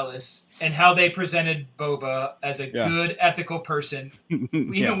Jabba's Palace and how they presented Boba as a good, ethical person,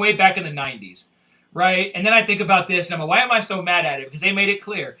 even way back in the 90s. Right? And then I think about this, and I'm like, why am I so mad at it? Because they made it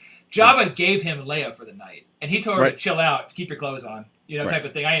clear. Jabba gave him Leia for the night, and he told her to chill out, keep your clothes on, type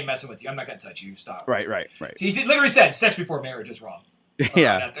of thing. I ain't messing with you. I'm not going to touch you. Stop. Right. He literally said, sex before marriage is wrong.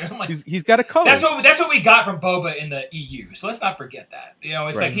 Yeah, I'm like, he's got a code. That's what we got from Boba in the EU. So let's not forget that.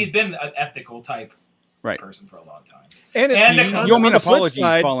 It's like he's been an ethical type person for a long time. And you owe me an apology,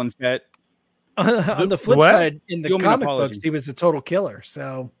 Fallen Fett. On the flip side, in the comic books, he was a total killer.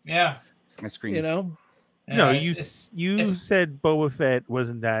 So yeah, I scream. No, you said Boba Fett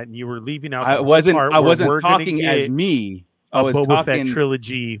wasn't that, and you were leaving out. I wasn't talking as me. I was Boba talking Fett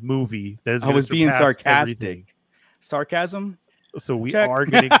trilogy movie. I was being sarcastic. Everything. Sarcasm. So we Check. are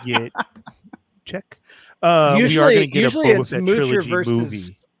going to get check. Usually it's Moocher versus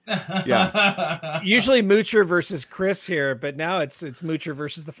movie. Yeah. Usually Moocher versus Chris here, but now it's Moocher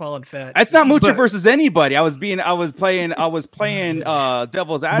versus the Fallen Fett. It's not Moocher versus anybody. I was playing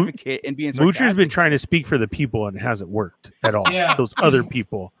devil's advocate and being sarcastic. Moocher's been trying to speak for the people and it hasn't worked at all. Yeah. Those other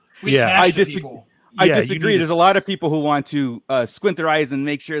people. I disagree. There's a lot of people who want to squint their eyes and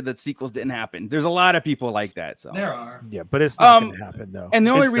make sure that sequels didn't happen. There's a lot of people like that. So there are. Yeah, but it's not going to happen though. And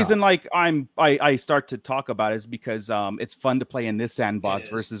the only reason I start to talk about it is because it's fun to play in this sandbox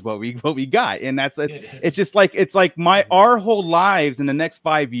versus what we got, and it's just like our whole lives in the next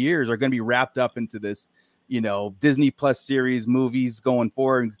 5 years are going to be wrapped up into this, Disney Plus series, movies going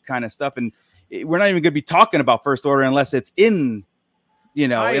forward, and kind of stuff, and we're not even going to be talking about First Order unless it's in.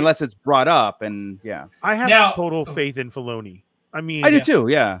 Unless it's brought up, and I have total faith in Filoni. I mean, I do too.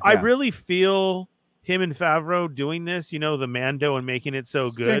 Yeah, I really feel him and Favreau doing this. The Mando and making it so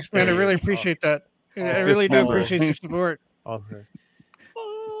good. Thanks, man. I really appreciate that. I really do appreciate your support. Okay.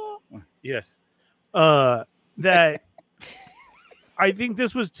 Yes. That I think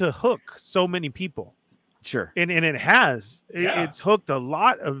this was to hook so many people. Sure, and it has. It's hooked a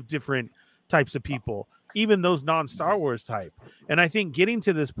lot of different types of people. Even those non-Star Wars type. And I think getting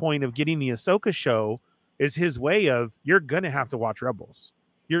to this point of getting the Ahsoka show is his way of, you're going to have to watch Rebels.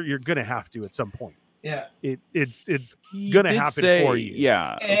 You're going to have to at some point. Yeah. It's going to happen for you.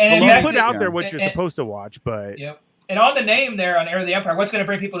 Yeah. And you put out there what you're supposed to watch, but. Yep. And on the name there on Heir to the Empire, what's going to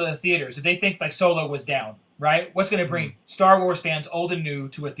bring people to the theaters? If they think like Solo was down, right? What's going to bring Star Wars fans, old and new,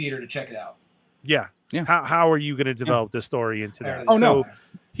 to a theater to check it out? Yeah. How are you going to develop the story into that? Oh, no.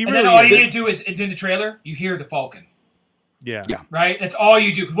 Then all you need to do is, in the trailer, you hear the Falcon. Yeah. Right? That's all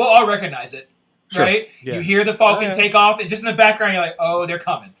you do. Because we'll all recognize it. Sure. Right? Yeah. You hear the Falcon take off, and just in the background, you're like, oh, they're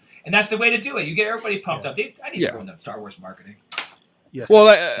coming. And that's the way to do it. You get everybody pumped up. I need to go into Star Wars marketing. Yes.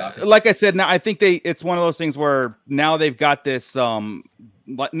 Well, like I said, now I think it's one of those things where now they've got this.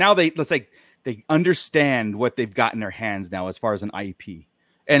 Now they understand what they've got in their hands now as far as an IP,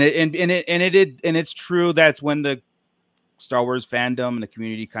 and it's true. That's when the Star Wars fandom and the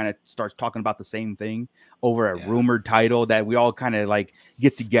community kind of starts talking about the same thing over a rumored title that we all kind of like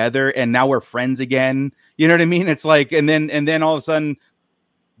get together, and now we're friends again. You know what I mean? It's like, and then all of a sudden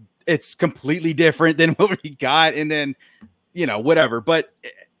it's completely different than what we got. And then, whatever, but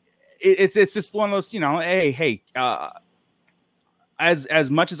it's just one of those, hey, as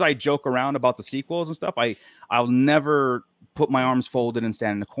much as I joke around about the sequels and stuff, I'll never put my arms folded and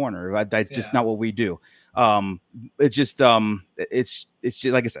stand in the corner. That's just not what we do. It's just like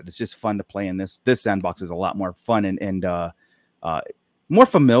I said, it's just fun to play in this sandbox is a lot more fun and more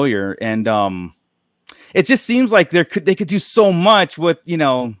familiar. And it just seems like they could do so much with,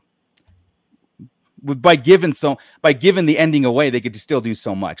 by giving the ending away, they could still do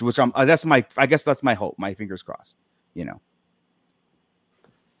so much, which I guess that's my hope, my fingers crossed,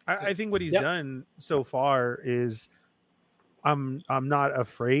 I think what he's done so far is I'm not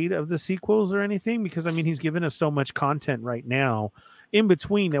afraid of the sequels or anything, because I mean, he's given us so much content right now in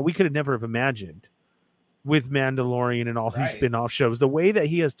between that we could have never have imagined with Mandalorian and all these spin-off shows. The way that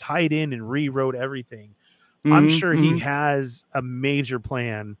he has tied in and rewrote everything, I'm sure he has a major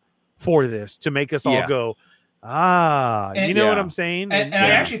plan for this to make us all go, you know what I'm saying? And I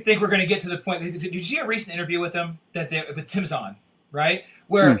actually think we're going to get to the point. Did you see a recent interview with him with Tim's on, right?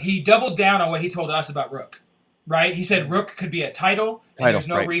 Where he doubled down on what he told us about Rook. Right? He said Rook could be a title, and there's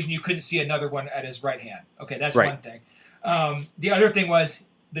no reason you couldn't see another one at his right hand. Okay, that's one thing. The other thing was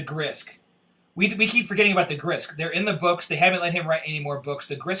the Grisk. We keep forgetting about the Grisk. They're in the books. They haven't let him write any more books.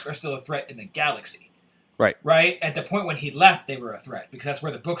 The Grisk are still a threat in the galaxy. Right? At the point when he left, they were a threat, because that's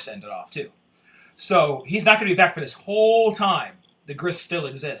where the books ended off, too. So he's not going to be back for this whole time. The Grisk still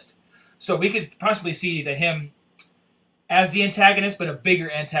exist. So we could possibly see that him as the antagonist, but a bigger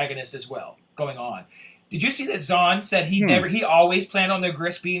antagonist as well, going on. Did you see that Zahn said he always planned on the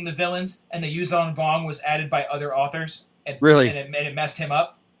Grisk being the villains, and the Yuzon Vong was added by other authors, and it messed him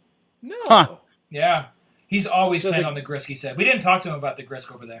up? No. Huh. Yeah. He's always planned on the Grisk, he said. We didn't talk to him about the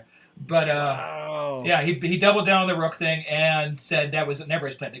Grisk over there. But, he doubled down on the Rook thing and said that was never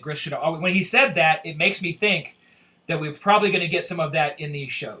his plan. The Grisk should have always... When he said that, it makes me think that we're probably going to get some of that in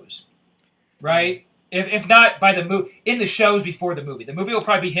these shows, right? If not by the movie, in the shows before the movie. The movie will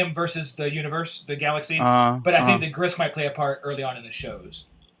probably be him versus the universe, the galaxy. But I think the Grisk might play a part early on in the shows.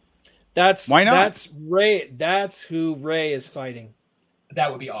 Why not? That's Ray. That's who Ray is fighting. That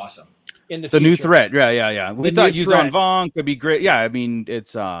would be awesome. In the new future. threat. Yeah. We thought Yuzon Vong could be great. Yeah, I mean,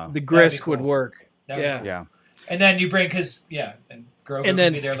 it's the Grisk would work. Yeah. And then you bring and Grogu and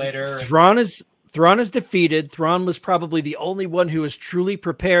then will be there later. Thrawn is defeated. Thrawn was probably the only one who was truly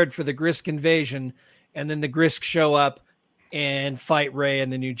prepared for the Grisk invasion, and then the Grisk show up and fight Rey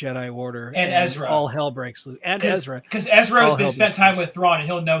and the new Jedi Order, and Ezra. All hell breaks loose. And Ezra, because Ezra has been spent time with Thrawn, and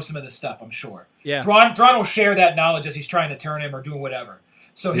he'll know some of this stuff. I'm sure. Yeah, Thrawn will share that knowledge as he's trying to turn him or doing whatever.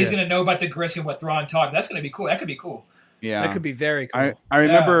 So he's going to know about the Grisk and what Thrawn taught him. That's going to be cool. That could be cool. Yeah, that could be very cool. I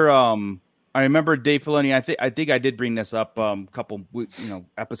remember. I remember Dave Filoni. I think I did bring this up a couple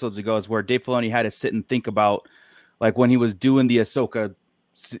episodes ago, is where Dave Filoni had to sit and think about, like, when he was doing the Ahsoka,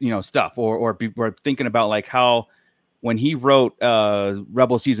 stuff, or thinking about like how when he wrote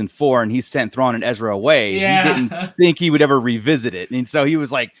Rebel Season 4 and he sent Thrawn and Ezra away, he didn't think he would ever revisit it, and so he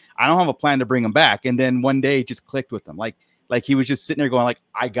was like, I don't have a plan to bring him back. And then one day it just clicked with him, like he was just sitting there going like,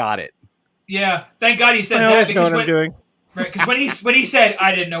 I got it. Yeah, thank God he said I that, always know because what I'm doing. Right, because when he said,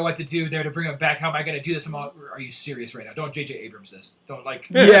 I didn't know what to do there to bring him back, how am I going to do this? I'm all, are you serious right now? Don't J.J. Abrams this. Don't like.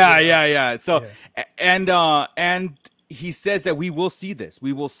 Yeah. So, and he says that we will see this.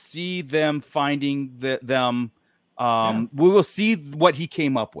 We will see them finding them. We will see what he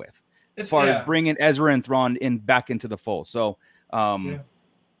came up with as far as bringing Ezra and Thrawn back into the fold. So, and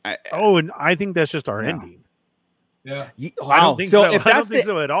I think that's just our ending. Yeah. Wow. I don't think so. so. If I don't think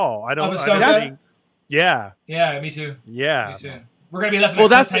so at all. I don't think. Yeah. Yeah, me too. Yeah. Me too. We're going to be left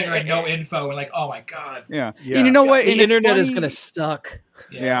with a cliffhanger and no info and like, oh my God. Yeah. And you know what? The internet is going to suck.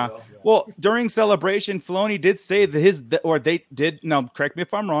 Yeah. Well, during Celebration, Filoni did say that they did, no, correct me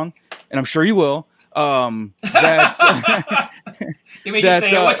if I'm wrong, and I'm sure you will, that you may just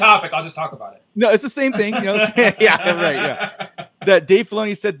say, what topic? I'll just talk about it. No, it's the same thing. Yeah. That Dave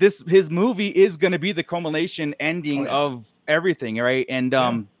Filoni said his movie is going to be the culmination ending of everything, right?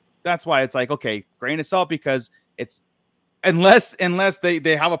 And that's why it's like, okay, grain of salt, because it's unless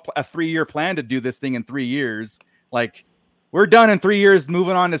they have a 3-year plan to do this thing in 3 years, like we're done in 3 years,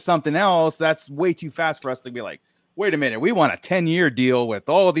 moving on to something else. That's way too fast for us to be like, wait a minute, we want a 10-year deal with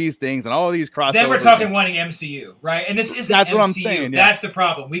all these things and all these crossovers. Then we're talking wanting MCU, right? And this isn't that's MCU. What I'm saying. Yeah. That's the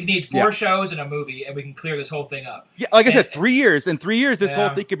problem. We need 4 shows and a movie, and we can clear this whole thing up. Yeah, like I said, 3 years. In 3 years, this whole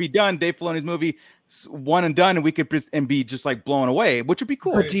thing could be done. Dave Filoni's movie, one and done, and we could be just like blown away, which would be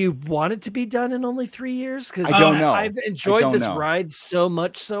cool. But do you want it to be done in only 3 years? Because I don't know. I've enjoyed this ride so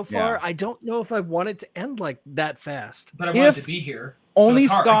much so far. I don't know if I want it to end like that fast. But I want it to be here. Only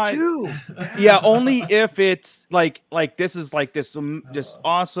so Scott. Only if it's like this is like this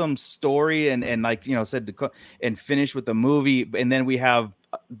awesome story and like said and finish with the movie, and then we have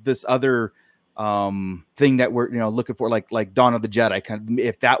this other thing that we're looking for, like Dawn of the Jedi, kind of,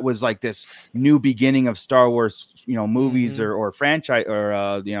 if that was like this new beginning of Star Wars movies or franchise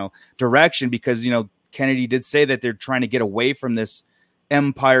or direction, because Kennedy did say that they're trying to get away from this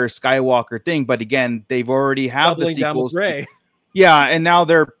Empire Skywalker thing, but again, they've already have the sequels. Yeah, and now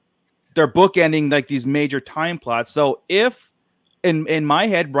they're bookending like these major time plots. So if in my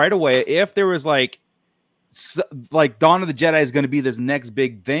head right away, if there was like Dawn of the Jedi is going to be this next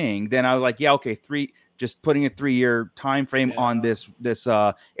big thing, then I was like, yeah, okay, just putting a 3-year time frame on this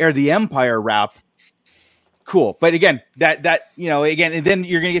Heir the Empire wrap. Cool. But again, that again, and then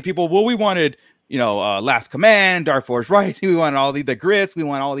you're going to get people, well, we wanted, Last Command, Dark Force Rising, we wanted all the Grisk, we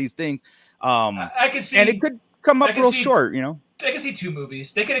want all these things. I could see, and it could come up real short, I can see 2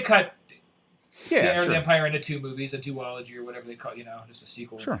 movies. They could have cut the Heir of the Empire into 2 movies, a duology or whatever they call, just a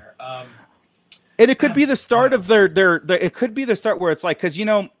sequel in there. And it could be the start of their it could be the start where it's like, because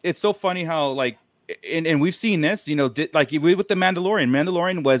it's so funny how like and we've seen this with the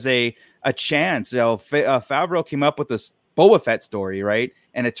Mandalorian was a chance. Favreau came up with this Boba Fett story, right,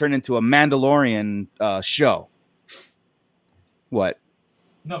 and it turned into a Mandalorian show. What?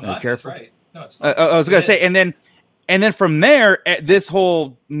 No, that's right. No, it's fine. I was gonna say, and then from there, this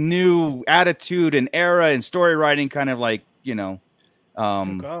whole new attitude and era and story writing kind of like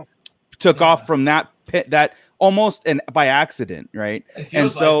took off from that almost and by accident, right? It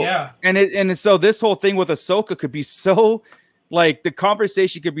feels and so this whole thing with Ahsoka could be so like the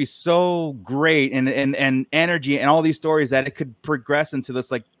conversation could be so great and energy and all these stories that it could progress into this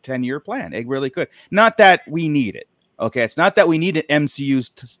like 10-year plan. It really could. Not that we need it. Okay, it's not that we need an MCU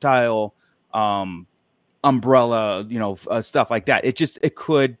style umbrella, stuff like that. It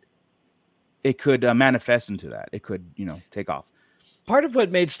could manifest into that. It could, take off. Part of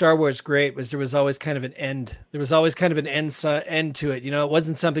what made Star Wars great was there was always kind of an end. There was always kind of an end to it. It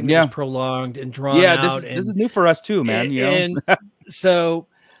wasn't something that was prolonged and drawn out. This is new for us too, man. And so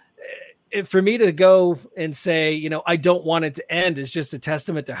for me to go and say, I don't want it to end is just a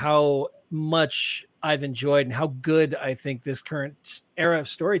testament to how much I've enjoyed and how good I think this current era of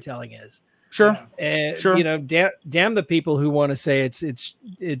storytelling is. Sure. And damn the people who want to say it's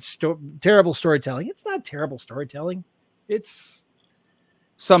terrible storytelling. It's not terrible storytelling. It's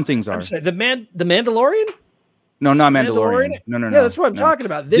some things are. Sorry, the Mandalorian? No, not Mandalorian. No. Yeah, that's what I'm talking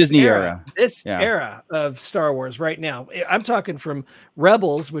about. This Disney era. This era of Star Wars right now. I'm talking from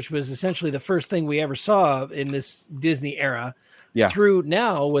Rebels, which was essentially the first thing we ever saw in this Disney era, through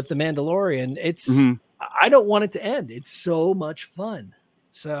now with the Mandalorian. It's I don't want it to end. It's so much fun.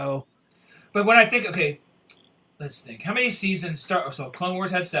 So, but when I think, okay, let's think. How many seasons? So Clone Wars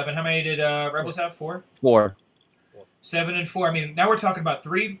had 7. How many did Rebels have? 4. 4. 7 and 4. I mean, now we're talking about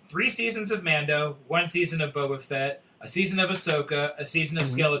three seasons of Mando, 1 season of Boba Fett, a season of Ahsoka, a season of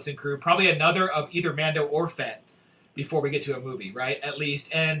Skeleton Crew, probably another of either Mando or Fett before we get to a movie, right? At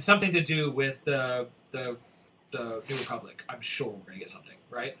least, and something to do with the New Republic. I'm sure we're going to get something,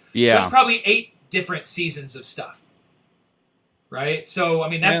 right? Yeah. So it's probably 8 different seasons of stuff, right? So I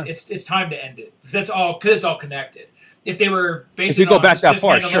mean, it's time to end it because it's all connected. If they were basically go back that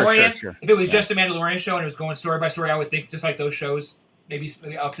far, Mandalorian, sure. If it was just a Mandalorian show and it was going story by story, I would think just like those shows, maybe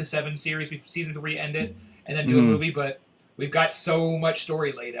up to 7 series, season 3 ended, and then do a movie. But we've got so much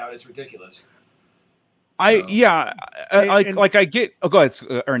story laid out; it's ridiculous. So. I get. Oh, go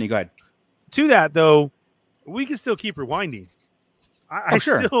ahead, Ernie. Go ahead. To that though, we can still keep rewinding. I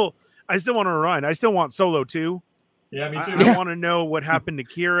still want to rewind. I still want Solo 2. Yeah, me too. I want to know what happened to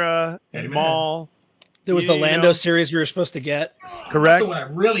Kira and Maul. There was the Lando series we were supposed to get. Correct. That's the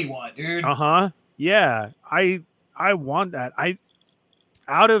one I really want, dude. Yeah. I want that.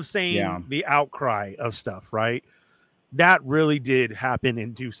 Out of saying the outcry of stuff, right? That really did happen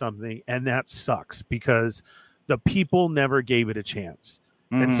and do something, and that sucks because the people never gave it a chance.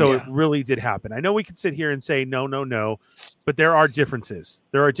 And so it really did happen. I know we could sit here and say no, but there are differences.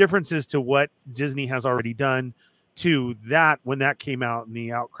 There are differences to what Disney has already done to that when that came out, and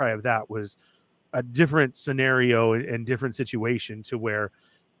the outcry of that was a different scenario and different situation to where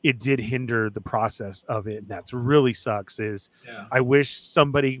it did hinder the process of it. And that's really sucks I wish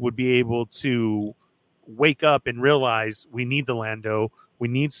somebody would be able to wake up and realize we need the Lando, we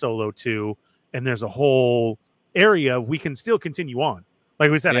need Solo 2, and there's a whole area we can still continue on.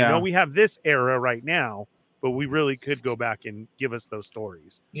 Like we said, I know we have this era right now, but we really could go back and give us those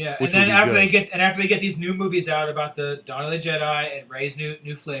stories. Yeah, and then after they get these new movies out about the Dawn of the Jedi and Rey's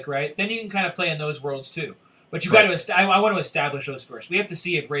new flick, right? Then you can kind of play in those worlds too. But you got to. I want to establish those first. We have to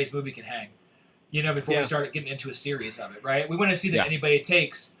see if Rey's movie can hang, before we start getting into a series of it, right? We want to see that anybody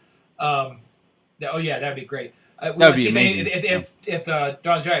takes. That'd be great. That'd be amazing. If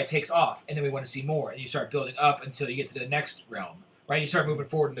Dawn of the Jedi takes off, and then we want to see more, and you start building up until you get to the next realm. Right, you start moving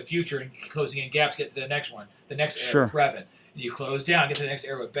forward in the future and closing in gaps, get to the next one, the next era with Revan. And you close down, get to the next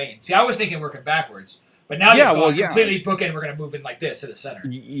era with Bane. See, I was thinking working backwards, but now completely bookend. We're going to move in like this to the center.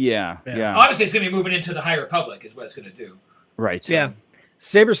 Yeah. Honestly, it's going to be moving into the High Republic is what it's going to do. Right. So. Yeah.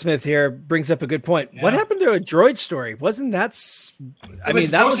 Sabersmith here brings up a good point. Yeah. What happened to a droid story? Wasn't that? It was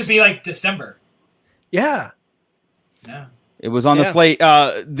supposed to be like December. Yeah. Yeah. It was on the slate.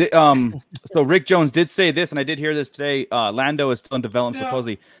 So Rick Jones did say this, and I did hear this today. Lando is still in development,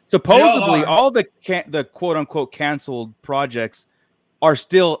 supposedly. All the quote unquote canceled projects are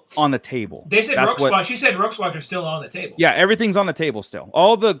still on the table. They said Rogue Squadron. She said Rogue Squadron is still on the table. Yeah, everything's on the table still.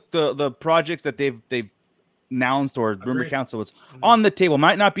 All the projects that they've announced or rumor council is on the table.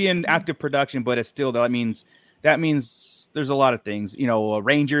 Might not be in active production, but it's still that means there's a lot of things.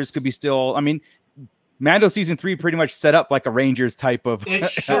 Rangers could be still. I mean. Mando season 3 pretty much set up like a Rangers type of. It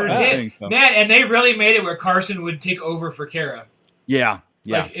sure did, man, and they really made it where Carson would take over for Kara. Yeah,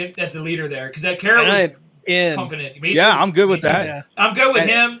 as the leader there, because that Kara was pumping it. I'm good with that. Yeah. I'm good with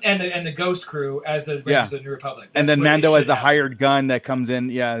him and the Ghost Crew as the Rangers of the New Republic. And then Mando as the hired gun that comes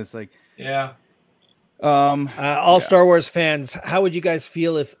in. Yeah, it's like all Star Wars fans, how would you guys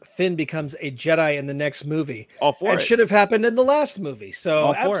feel if Finn becomes a Jedi in the next movie? All for it. It should have happened in the last movie.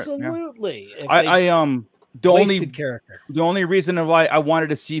 So absolutely. The only reason why I wanted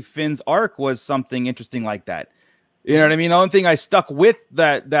to see Finn's arc was something interesting like that. You know what I mean? The only thing I stuck with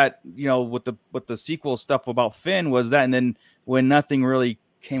that with the sequel stuff about Finn was that, and then when nothing really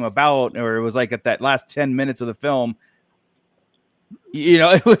came about, or it was like at that last 10 minutes of the film,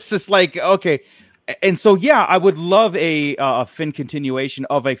 it was just like, okay. And so, yeah, I would love a Finn continuation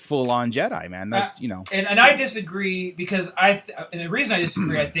of a full-on Jedi, man. That, And I disagree because and the reason I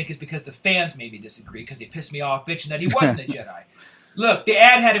disagree, I think, is because the fans maybe disagree because they pissed me off bitching that he wasn't a Jedi. Look, the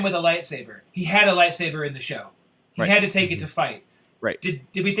ad had him with a lightsaber. He had a lightsaber in the show. He had to take it to fight. Right. Did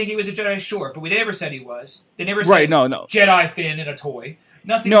we think he was a Jedi? Sure, but we never said he was. They never said no. Jedi Finn in a toy.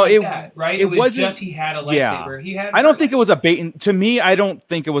 Nothing like that, right? It was just he had a lightsaber. He had. I don't think it was a bait and. To me, I don't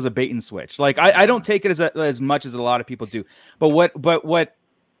think it was a bait and switch. Like I don't take it as much as a lot of people do. But what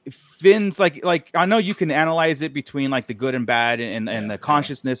Finn's like I know you can analyze it between like the good and bad and the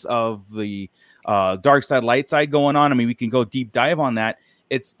consciousness of the dark side, light side going on. I mean, we can go deep dive on that.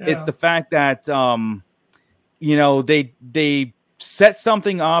 It's the fact that they set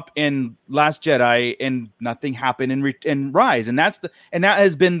something up in Last Jedi and nothing happened in Rise, and that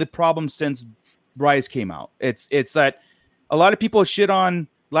has been the problem since Rise came out. It's that a lot of people shit on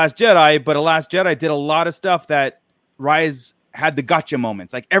Last Jedi, but Last Jedi did a lot of stuff that Rise had the gotcha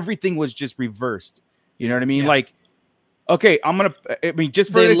moments. Like everything was just reversed. You know what I mean? Like, okay,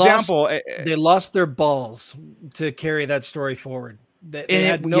 just for example, they lost their balls to carry that story forward. They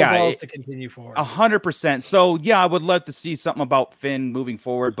had no balls to continue forward. 100%. So yeah, I would love to see something about Finn moving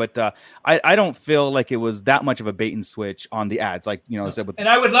forward, but I don't feel like it was that much of a bait and switch on the ads. Like and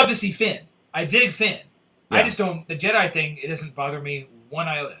I would love to see Finn. I dig Finn. Yeah. I just don't. The Jedi thing, it doesn't bother me one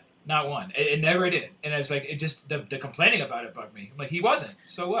iota. Not one. It never did. And I was like, it just the complaining about it bugged me. I'm like, he wasn't.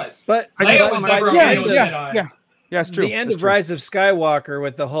 So what? But Leia was never a real Jedi. Yeah, it's true. The end of Rise of Skywalker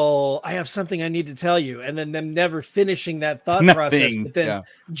with the whole, I have something I need to tell you, and then them never finishing that thought process, but then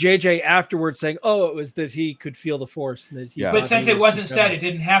JJ afterwards saying, "Oh, it was that he could feel the Force." And that he But since it wasn't said, it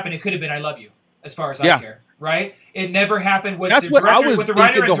didn't happen. It could have been, "I love you," as far as I care. Right? It never happened. What the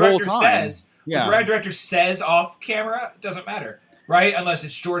writer and director says, what the writer and director says off camera, it doesn't matter. Right? Unless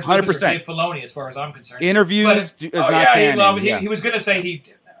it's George Lucas or Dave Filoni, as far as I'm concerned. Interviews is not canon. He was going to say he.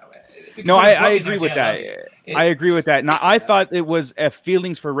 No, I agree with that. I agree with that. Now, I thought it was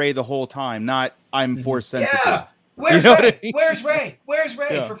feelings for Rey the whole time, not I'm Force sensitive. Yeah. Where's Rey? I mean? Where's Rey? Where's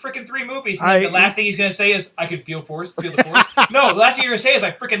Rey for freaking 3 movies? And the last thing he's going to say is, I can feel the Force. No, the last thing you're going to say is,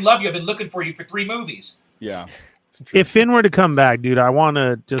 I freaking love you. I've been looking for you for 3 movies. Yeah. If Finn were to come back, dude, I want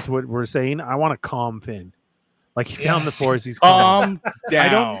to, just what we're saying, I want to calm Finn. Like he found the Force, he's calm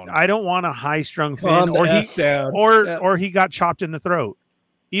down. I don't want a high-strung Finn, or he got chopped in the throat.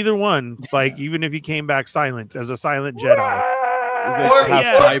 Either one, like even if he came back silent as a silent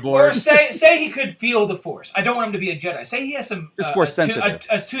Jedi, or say he could feel the Force. I don't want him to be a Jedi. Say he has some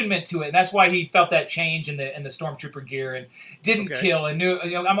attunement to it, and that's why he felt that change in the stormtrooper gear and didn't kill and knew.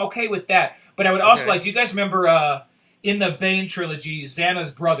 I'm okay with that, but I would also like. Do you guys remember in the Bane trilogy,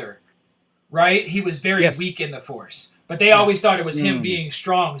 Xana's brother? Right, he was very weak in the Force, but they always thought it was him being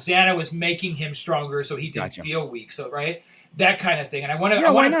strong. Xana was making him stronger, so he didn't feel weak. So that kind of thing. And I want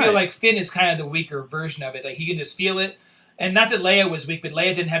to feel like Finn is kind of the weaker version of it. Like he can just feel it, and not that Leia was weak, but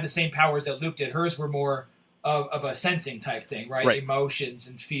Leia didn't have the same powers that Luke did. Hers were more of a sensing type thing, right? Emotions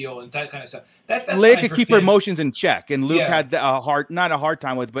and feel and that kind of stuff. That's Leia could keep her emotions in check, and Luke had not a hard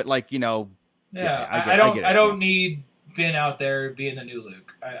time with, but like I don't need Finn out there being the new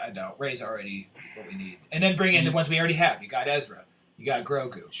Luke. I don't. Rey's already what we need. And then bring in the ones we already have. You got Ezra. You got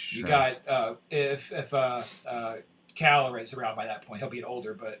Grogu. Sure. You got if Cal is around by that point, he'll be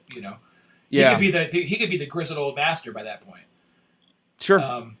older, but he could be the grizzled old master by that point.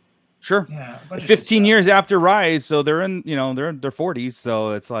 Sure. Sure. Yeah. 15 years after Rise, so they're in their 40s,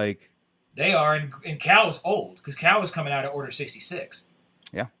 so it's like they are, and Cal is old because Cal was coming out of Order 66.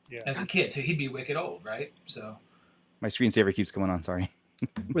 Yeah. As a kid, so he'd be wicked old, right? So. My screensaver keeps going on. Sorry.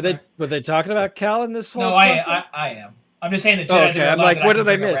 Were they talking about Cal in this whole? No, I am. I'm just saying the Jedi. I'm like, what did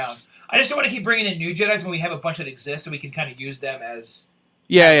I miss? Around. I just don't want to keep bringing in new Jedis when we have a bunch that exist, and we can kind of use them as.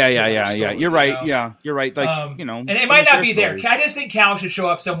 Yeah. You're right. Yeah, you're right. Like and it might not be there. I just think Cal should show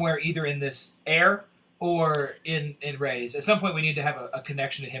up somewhere, either in this Heir or in Rey's. At some point, we need to have a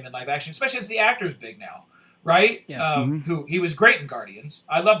connection to him in live action, especially since the actor's big now, right? Yeah. Who he was great in Guardians.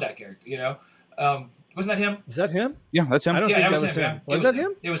 I love that character. Wasn't that him? Was that him? Yeah, that's him. I don't think that was him. Was that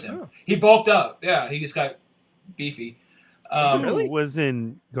him? It was him. Oh. He bulked up. Yeah, he just got beefy. Who was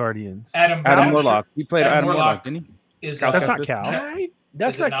in Guardians? Adam Warlock. He played Adam Warlock, didn't he? That's not Cal.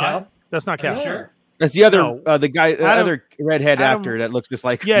 That's not Cal. That's not Cal. Sure. That's the other the guy, other redhead actor that looks just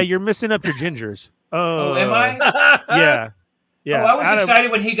like. Yeah, you're missing up your gingers. Oh, am I? Yeah. Oh, I was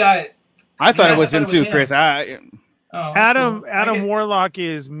excited when he got. I thought it was him too, Chris. Adam Warlock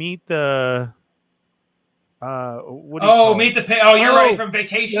is Meet the. Meet the. Oh, you're right, from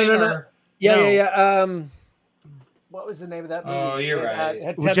Vacation. No. Yeah. what was the name of that movie? Oh, you're right.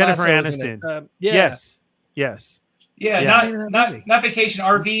 Had With Ted Jennifer Lasso was in Aniston. it. Yes. Yes. Yeah, Yeah. not Vacation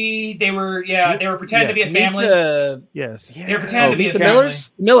RV. They were pretending to be a family. Yes. They were pretending to be Meet a the family.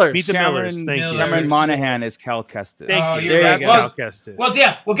 Millers. Meet the Millers. Thank you. Cameron Monaghan is Cal Kestis. Thank you. You're right. That's Cal Kestis. Well,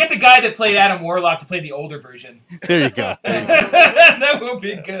 yeah, we'll get the guy that played Adam Warlock to play the older version. There you go. That will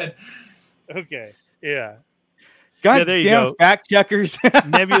be good. Okay. Yeah. God there you damn go. fact checkers.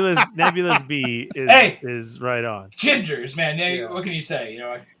 Nebulous B is right on. Gingers, man. Yeah, what can you say? You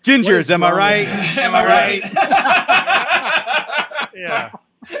know, Gingers, am I right? Am I right? Yeah.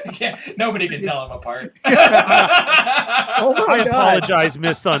 Nobody can tell them apart. Oh my I God. apologize,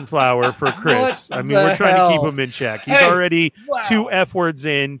 Miss Sunflower, for Chris. What I mean, we're trying to keep hell? him in check. He's Hey, already wow. 2 F words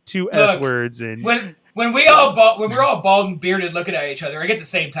in, 2 Look, S words in. When we're all bald and bearded looking at each other, I get the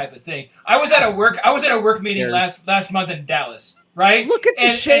same type of thing. I was at a work meeting last month in Dallas, right? Look at the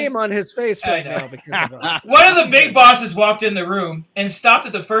shame on his face right I know. now because of us. One of the big bosses walked in the room and stopped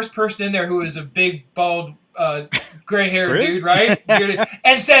at the first person in there who was a big, bald, gray-haired Chris? dude, right? Bearded,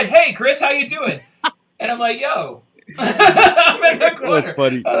 and said, "Hey, Chris, how you doing?" And I'm like, "Yo." I'm in the corner.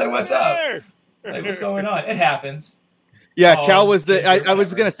 funny. I'm like, "What's up? Like, what's going on?" It happens. Yeah, Oh, Cal was the. Ginger, I was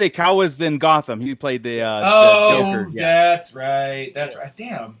whatever. gonna say Cal was in Gotham. He played the Joker. Yeah. That's right. That's right.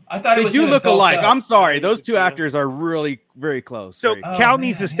 Damn, I thought it They was. do him look bulked alike. up. I'm sorry, those two actors are really very close. So Very- Cal man,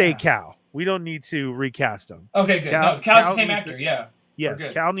 needs to stay yeah. Cal's. We don't need to recast him. Okay, good. Cal- No, Cal's the Cal same needs actor. to- Yeah. Yes,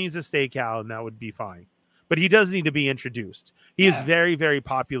 good. Cal needs to stay Cal, and that would be fine. But he does need to be introduced. He is Yeah. very, very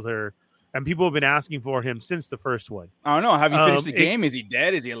popular, and people have been asking for him since the first one. I don't know. Have you finished the it- game? Is he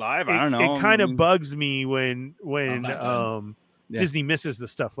dead? Is he alive? I don't know. It kind I of mean, bugs me when Yeah. Disney misses the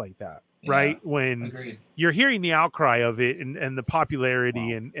stuff like that, Yeah, right? When Agreed. you're hearing the outcry of it and the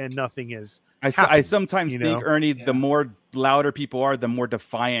popularity and nothing is. I happened, sometimes you think, know? Ernie, Yeah. the more louder people are, the more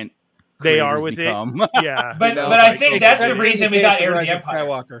defiant They are creators with become. it. Yeah. But You know, but I like- think that's the reason we got Heir to the Rise of Empire.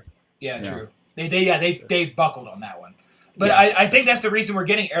 Skywalker. Yeah, Yeah. true. They buckled on that one. But Yeah. I think that's the reason we're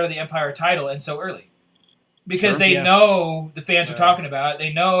getting Heir to the Empire title and so early. Because Sure. they Yeah. know the fans are talking about it.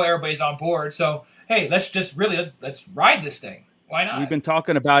 They know everybody's on board. So hey, let's ride this thing. Why not? We've been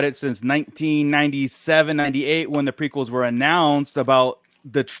talking about it since 1997, 98 when the prequels were announced about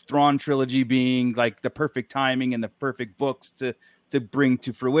the Thrawn trilogy being like the perfect timing and the perfect books to bring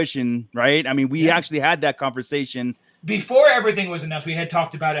to fruition, right? I mean, we actually had that conversation. Before everything was announced, we had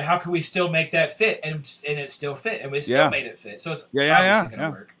talked about it. How could we still make that fit? And it still fit, and we still Yeah. made it fit. So it's Yeah, obviously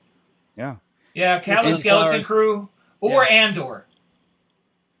going to work. Yeah. Yeah, Cal and Skeleton Crew or Andor.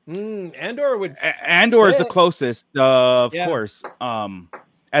 Andor would. Andor is the fit. closest, of Yeah. course.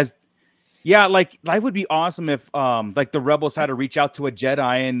 Like that would be awesome if like the rebels had to reach out to a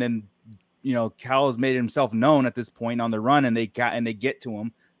Jedi and then Cal has made himself known at this point on the run and they get to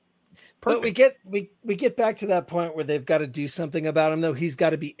him. But we get back to that point where they've got to do something about him, though. He's got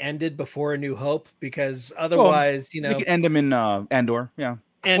to be ended before A New Hope, because otherwise, we can end him in Andor. Yeah.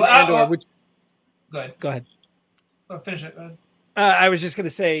 And Well, Andor, which Go ahead. go ahead. Finish it. Go ahead. I was just going to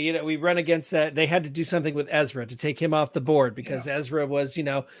say, we run against that. They had to do something with Ezra to take him off the board because Ezra was,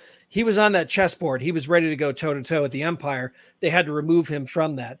 he was on that chessboard. He was ready to go toe to toe with the Empire. They had to remove him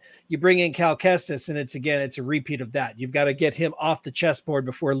from that. You bring in Cal Kestis, and it's a repeat of that. You've got to get him off the chessboard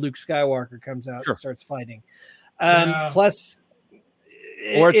before Luke Skywalker comes out and starts fighting. Plus,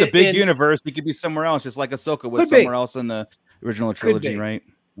 or it's a big universe. He could be somewhere else, just like Ahsoka was somewhere else in the original trilogy, right?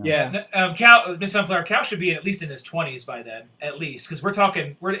 Yeah. Miss Sunflower, Cal should be at least in his 20s by then, at least, because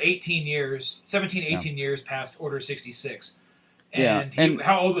we're 18 years past Order 66. And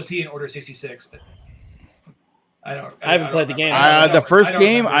how old was he in Order 66? I haven't played the game. The first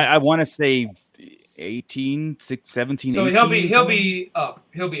game, I want to say 18, 17, so 18. he'll be up.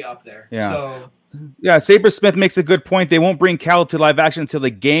 He'll be up there. Yeah. So yeah, Sabersmith makes a good point. They won't bring Cal to live action until the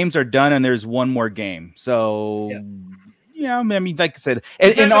games are done and there's one more game. So yeah, I mean, like I said,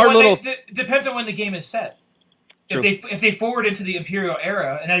 in our little depends on when the game is set. If they forward into the Imperial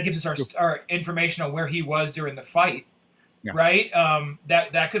era, and that gives us our information on where he was during the fight, right?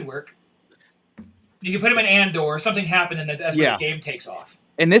 That could work. You can put him in Andor. Something happened, and that's when the game takes off.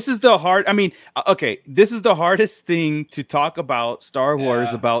 And this is the this is the hardest thing to talk about Star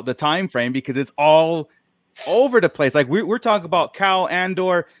Wars about the time frame because it's all over the place. Like we're talking about Cal,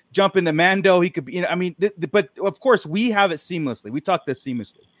 Andor, jump into Mando. He could be, but of course we have it seamlessly. We talk this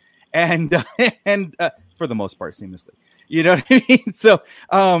seamlessly, and for the most part seamlessly. You know what I mean? So,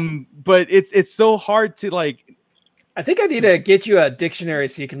 but it's so hard to like. I think I need to get you a dictionary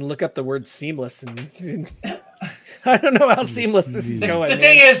so you can look up the word seamless. And I don't know how seamless this is going. The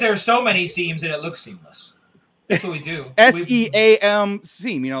thing is, there's so many seams that it looks seamless. That's what we do. SEAM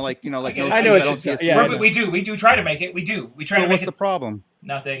seam. Like I no get it. I know seams, what see you're a saying. seam. Yeah, We do try to make it. We do. We try So to make what's it. the problem?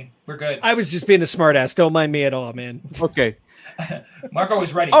 Nothing. We're good. I was just being a smartass. Don't mind me at all, man. Okay. Marco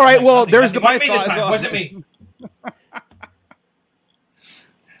was ready. All right. I'm like, Well, nothing, there's nothing. my Wasn't me this thoughts time. on- Wasn't me.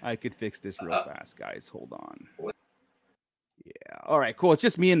 I could fix this real fast, guys. Hold on. Yeah. All right. Cool. It's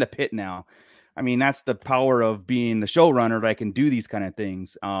just me in the pit now. I mean, that's the power of being the showrunner. That I can do these kind of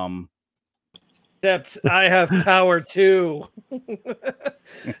things. Except I have power too.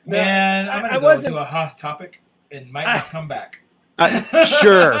 Man, I'm I gonna go wasn't- to a hot topic and might not come back.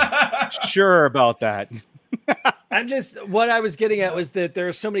 Sure about that. What I was getting at was that there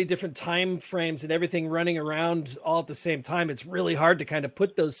are so many different time frames and everything running around all at the same time. It's really hard to kind of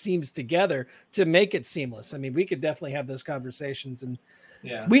put those seams together to make it seamless. I mean, we could definitely have those conversations and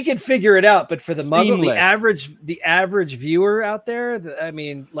we could figure it out. But for the muggle, the average viewer out there, I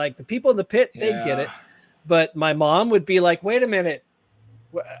mean, like the people in the pit, they get it. But my mom would be like, "Wait a minute,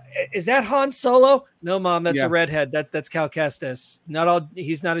 is that Han Solo?" "No, Mom, that's a redhead. That's Cal Kestis.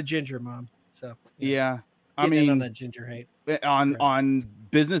 He's not a ginger, Mom." So yeah. I getting in mean, on that ginger hate. On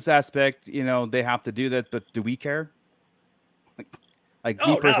business aspect, they have to do that, but do we care? Like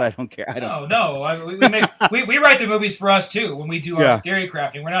me personally, I don't care. I don't. No. We write the movies for us too when we do our theory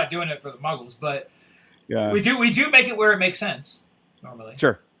crafting. We're not doing it for the Muggles, but we do make it where it makes sense normally.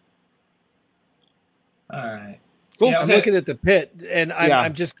 Sure. All right. Cool. Yeah, I'm looking at the pit, and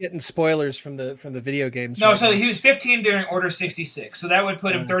I'm just getting spoilers from the video games. No, right so now. he was 15 during Order 66, so that would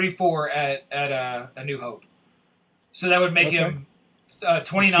put him 34 at A New Hope. So that would make him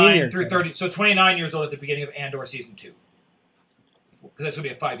 29 through 30. So 29 years old at the beginning of Andor season 2. Because that's going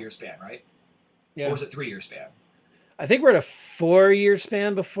to be a 5-year span, right? Yeah. Or was it 3-year span? I think we're at a 4-year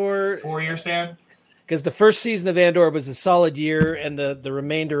span before. 4-year span? Because the first season of Andor was a solid year, and the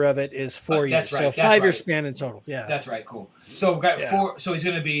remainder of it is 4 years. That's right. So 5-year span in total. Yeah. That's right. Cool. So we've got 4. So he's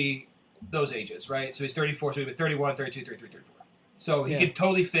going to be those ages, right? So he's 34. So he'll be 31, 32, 33, 34. So he could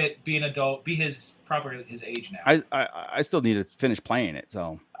totally fit, be an adult, be his age now. I still need to finish playing it,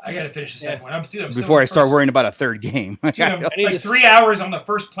 so I got to finish the second one. I'm before I start worrying about a third game. Dude, I'm like 3 hours on the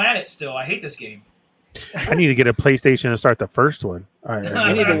first planet still. I hate this game. I need to get a PlayStation and start the first one. All right,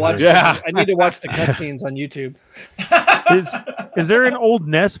 I need to watch. I need to watch the cutscenes on YouTube. Is there an old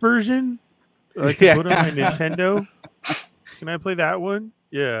NES version I can put on my Nintendo? Can I play that one?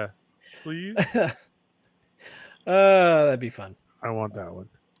 Yeah, please. That'd be fun. I want that one.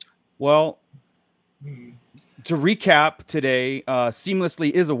 Well, to recap today, seamlessly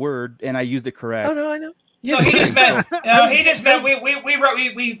is a word, and I used it correct. Oh no, I know. Yes, he just meant.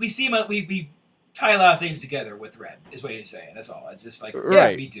 We tie a lot of things together with Red. Is what he's saying. That's all. It's just like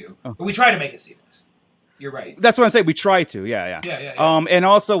we do, but we try to make it seamless. You're right. That's what I'm saying. We try to. Yeah. And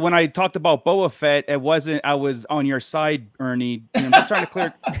also when I talked about Boba Fett, I was on your side, Ernie. Just trying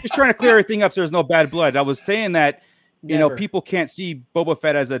to clear everything up so there's no bad blood. I was saying that people can't see Boba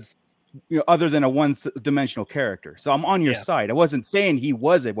Fett as a other than a one-dimensional character. So I'm on your side. I wasn't saying he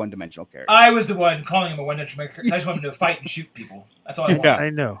was a one-dimensional character. I was the one calling him a one-dimensional character. I just wanted him to fight and shoot people. That's all I wanted. I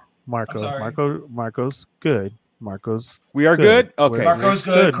know. Marco's good. We are good? Okay. Marco's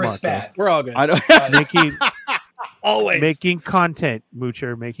good. Chris bad. We're all good. Making always making content,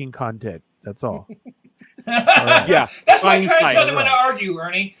 Moocher, making content. That's all. Yeah. That's why I try to tell them when to argue,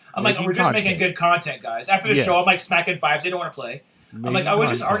 Ernie. I'm Making like, we're just content. making good content, guys. After the show, I'm like smacking fives. They don't want to play. I'm like, I was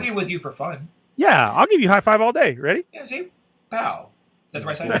just arguing with you for fun. Yeah, I'll give you high five all day. Ready? Yeah, see? Pow. That's the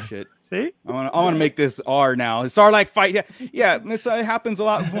right side. Shit. See? I want to make this R now. It's R like fight. Yeah, this happens a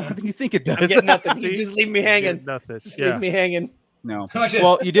lot more than you think it does. I'm getting nothing. You just leave me hanging. Nothing. Just leave me hanging. No.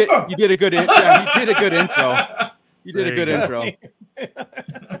 Well, you did a good you did a good intro. You did a good intro.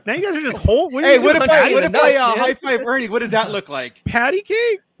 Now you guys are just whole. What if I high five Ernie? What does that look like? Patty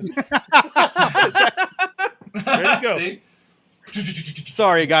cake? There you go. See?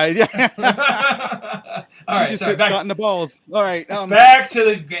 Sorry, guys. All right, sorry. Back in the balls. All right. Back to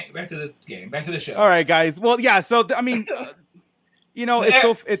the game. Back to the game. Back to the show. All right, guys. Well, yeah. So I mean,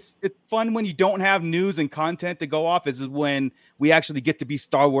 it's fun when you don't have news and content to go off. Is when we actually get to be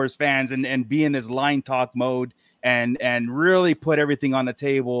Star Wars fans and be in this line talk mode and really put everything on the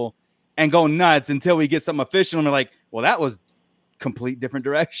table and go nuts until we get something official and we're like, well, that was complete different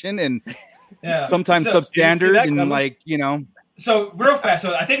direction and sometimes substandard and So real fast.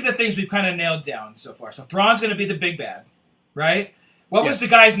 So I think the things we've kind of nailed down so far. So Thrawn's going to be the big bad, right? What was the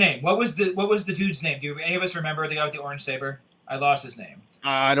guy's name? What was the dude's name? Do any of us remember the guy with the orange saber? I lost his name.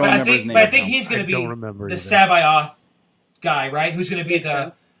 I don't remember his name. But I think he's going to be the Sabaoth guy, right? Who's going to be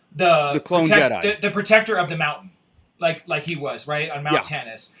the clone Jedi, the protector of the mountain, like he was, right, on Mount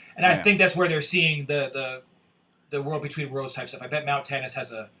Tannis. And I think that's where they're seeing the the world between worlds type stuff. I bet Mount Tannis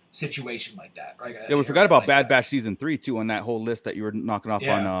has a situation like that, right? Yeah, we forgot about Bad Batch season 3 too on that whole list that you were knocking off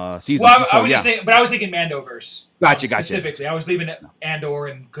on season. Well, I was just thinking, but I was thinking Mandoverse. Gotcha. Specifically, I was leaving Andor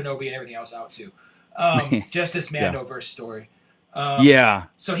and Kenobi and everything else out too. Just this Mandoverse story.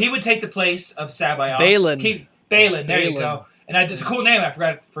 So he would take the place of Sabayoth. Balin. There you go. And it's a cool name. I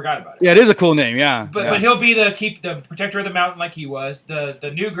forgot about it. Yeah, it is a cool name. Yeah, but he'll be the protector of the mountain like he was.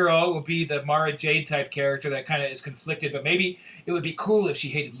 The new girl will be the Mara Jade type character that kind of is conflicted. But maybe it would be cool if she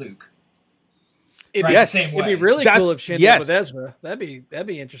hated Luke. It'd be really cool if she ended up with Ezra. That'd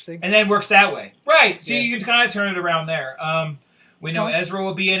be interesting. And then works that way, right? So you can kind of turn it around there. We know Ezra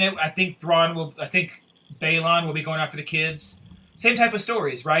will be in it. I think Thrawn will. I think Balon will be going after the kids. Same type of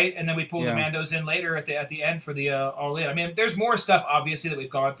stories, right? And then we pull the Mandos in later at the end for the all in. I mean, there's more stuff obviously that we've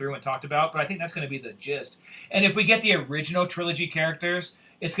gone through and talked about, but I think that's going to be the gist. And if we get the original trilogy characters,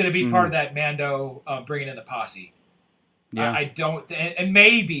 it's going to be part of that Mando bringing in the posse. Yeah, I don't, and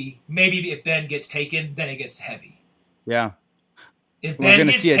maybe if Ben gets taken, then it gets heavy. Yeah. If Ben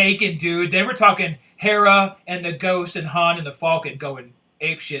gets taken, dude, then we're talking Hera and the Ghost and Han and the Falcon going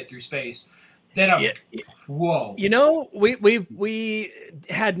ape shit through space. Then whoa. You know, we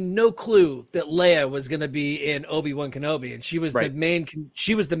had no clue that Leia was going to be in Obi-Wan Kenobi, and she was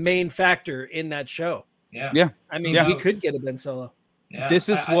the main factor in that show. Yeah. I mean, we could get a Ben Solo. Yeah. This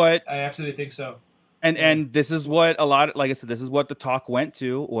is what I absolutely think so. And this is what a lot of, like I said, this is what the talk went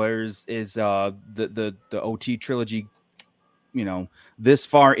to, whereas is the OT trilogy, you know, this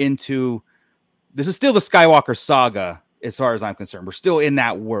far into, this is still the Skywalker saga as far as I'm concerned. We're still in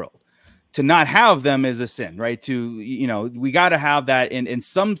that world. To not have them is a sin, right? To, you know, we got to have that in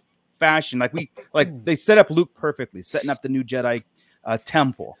some fashion. Like they set up Luke perfectly, setting up the new Jedi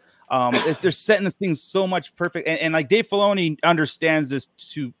temple. They're setting this thing so much perfect, and like Dave Filoni understands this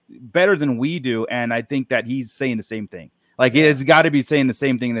better than we do, and I think that he's saying the same thing. Like it's got to be saying the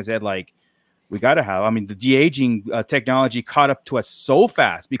same thing in his head. Like we got to have. I mean, the de-aging technology caught up to us so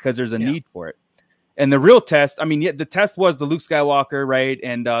fast because there's a need for it. And the real test, I mean, the test was the Luke Skywalker, right?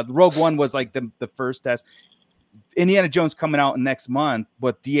 And Rogue One was like the first test. Indiana Jones coming out next month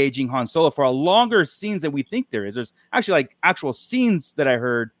with de-aging Han Solo for a longer scenes than we think there is. There's actually like actual scenes that I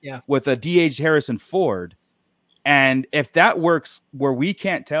heard with a de-aged Harrison Ford. And if that works where we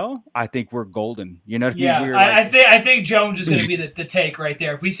can't tell, I think we're golden. You know what I mean? I think Jones is going to be the take right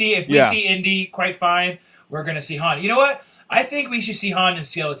there. If we see Indy quite fine, we're going to see Han. You know what? I think we should see Han and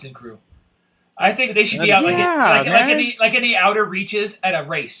Skeleton Crew. I think they should be out like in the outer reaches at a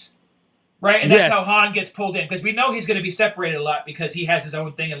race, right? And that's how Han gets pulled in, because we know he's going to be separated a lot because he has his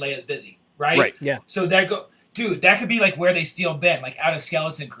own thing and Leia's busy, right? Right. Yeah. So that could be like where they steal Ben, like out of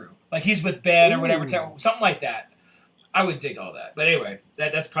Skeleton Crew, like he's with Ben or whatever, something like that. I would dig all that, but anyway,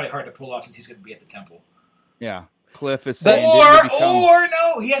 that's probably hard to pull off since he's going to be at the temple. Yeah. Cliff is saying, or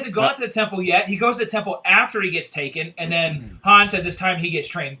no, he hasn't gone to the temple yet. He goes to the temple after he gets taken, and then Han says this time he gets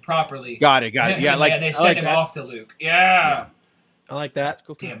trained properly. Got it. Yeah, and they send him off to Luke. Yeah. I like that.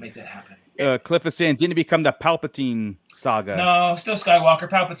 Cool. Damn, make that happen. Cliff is saying, didn't it become the Palpatine saga? No, still Skywalker.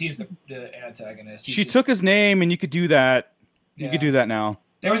 Palpatine's the antagonist. She took his name, and you could do that. You could do that now.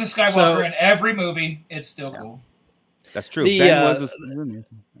 There was a Skywalker in every movie. It's still cool. That's true. Ben was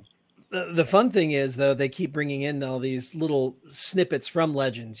the fun thing is, though, they keep bringing in all these little snippets from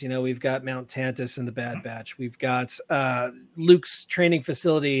Legends. You know, we've got Mount Tantis in the Bad Batch. We've got Luke's training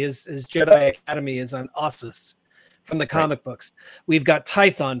facility. His Jedi Academy is on Ossus from the comic books. We've got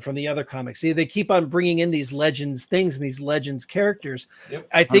Tython from the other comics. See, they keep on bringing in these Legends things and these Legends characters. Yep.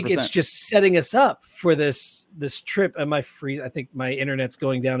 I think 100%. It's just setting us up for this trip. I think my internet's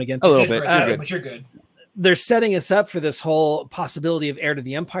going down again. A little bit, but you're good. They're setting us up for this whole possibility of Heir to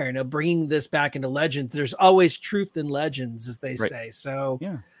the Empire. Now, bringing this back into Legends, there's always truth in Legends, as they say. So,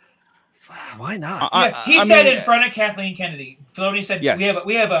 why not? He said in front of Kathleen Kennedy, Filoni said,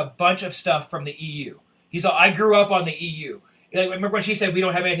 we have a bunch of stuff from the EU. He's like, I grew up on the EU. Like, remember when she said we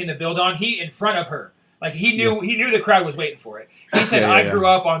don't have anything to build on? He in front of her, like he knew the crowd was waiting for it. He said, I grew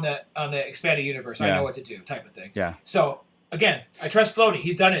up on the expanded universe. I know what to do, type of thing. Yeah. So again, I trust Filoni.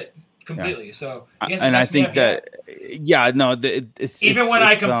 He's done it completely. Yeah. So I think that even when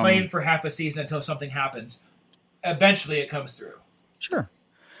I complain for half a season until something happens, eventually it comes through. Sure.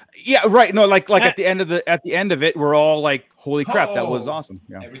 Yeah. Right. No. Like at the end of it, we're all like, "Holy crap, that was awesome!"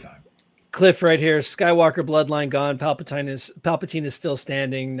 Yeah. Every time. Cliff right here. Skywalker bloodline gone. Palpatine is still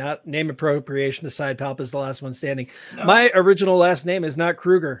standing. Not name appropriation aside. Palp is the last one standing. No. My original last name is not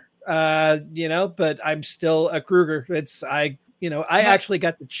Kruger. But I'm still a Kruger. I actually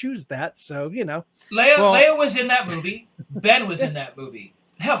got to choose that. So, Leia was in that movie. Ben was in that movie.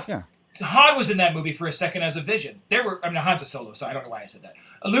 Hell, Han was in that movie for a second as a Vision. Han's a Solo, so I don't know why I said that.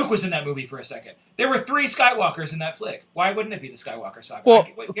 Luke was in that movie for a second. There were 3 Skywalkers in that flick. Why wouldn't it be the Skywalker saga? Well,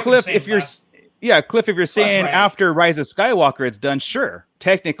 Cliff, if you're saying after Rise of Skywalker it's done, sure.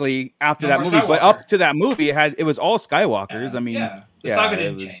 Technically after that movie, but up to that movie it was all Skywalkers. The saga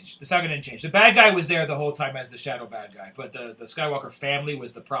didn't change. The saga didn't change. The bad guy was there the whole time as the shadow bad guy, but the Skywalker family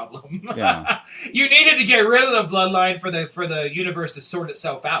was the problem. Yeah. You needed to get rid of the bloodline for the universe to sort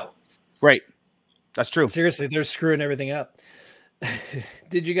itself out. Right. That's true. Seriously, they're screwing everything up.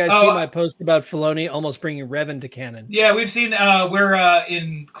 Did you guys see my post about Filoni almost bringing Revan to canon? Yeah, we've seen where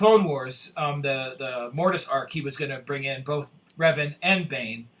in Clone Wars, the Mortis arc, he was going to bring in both Revan and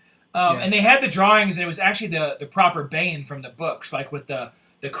Bane. And they had the drawings, and it was actually the proper Bane from the books, like with the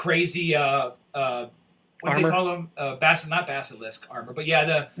crazy what do they call them? Not basilisk armor, but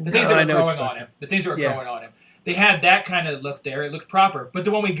yeah, the things that were growing on him. The things that were growing on him. They had that kind of look there. It looked proper. But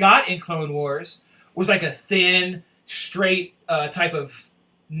the one we got in Clone Wars was like a thin, straight type of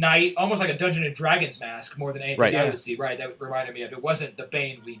knight, almost like a Dungeons and Dragons mask more than anything I would see. Right, that reminded me of. It wasn't the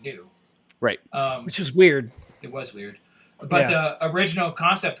Bane we knew. Right. Which is weird. It was weird. But the original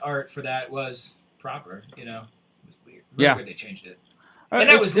concept art for that was proper, It was weird. Really weird they changed it. And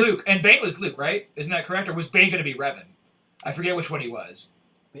that was Luke. And Bane was Luke, right? Isn't that correct? Or was Bane going to be Revan? I forget which one he was.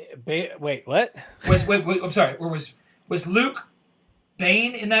 Wait, what? I'm sorry. Was Luke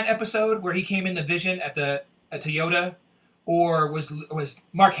Bane in that episode where he came in the Vision at Yoda? Or was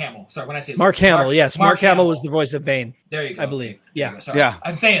Mark Hamill? Sorry, when I say Mark Hamill, yes. Mark Hamill was the voice of Bane. There you go. I believe. Okay. Sorry. Yeah.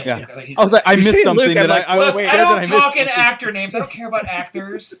 I'm saying I was like, I missed something Luke, that I don't talk in actor names. I don't care about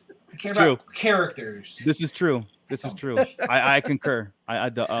actors. I care about characters. This is true. I concur.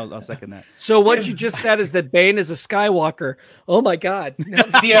 I'll second that. So what you just said is that Bane is a Skywalker. Oh my God.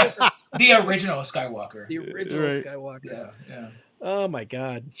 The original Skywalker. The original Skywalker. Yeah. Oh my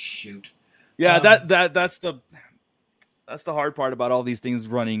God. Shoot. Yeah, that's the hard part about all these things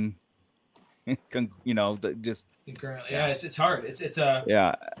running. Just concurrently. Yeah, it's hard. It's There's a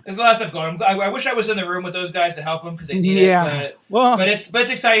lot of stuff going on. I wish I was in the room with those guys to help them because they need it. But it's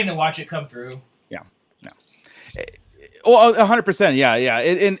exciting to watch it come through. Yeah. No. Well, 100%. Yeah.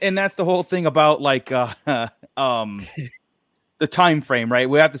 And that's the whole thing about like the time frame, right?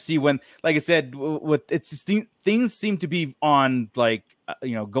 We have to see when, like I said, things seem to be on like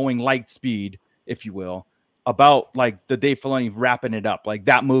going light speed, if you will, about like the Dave Filoni wrapping it up, like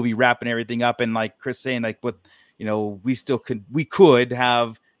that movie wrapping everything up, and like Chris saying, like, with we could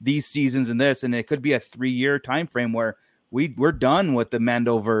have these seasons in this, and it could be a 3-year time frame where we're done with the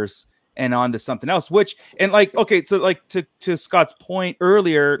Mandoverse and on to something else. Which, and like, okay, so like to Scott's point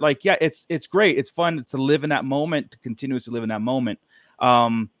earlier, like, yeah, it's great, it's fun, it's to live in that moment, to continuously live in that moment.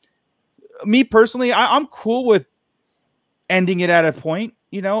 Me personally, I'm cool with ending it at a point,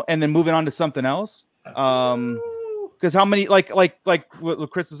 and then moving on to something else. Because how many like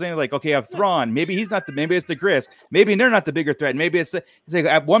what Chris was saying, like, okay, I have Thrawn, maybe he's not maybe it's the Gris, maybe they're not the bigger threat, maybe it's like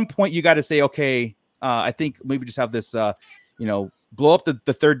at one point you got to say, okay, I think maybe just have this blow up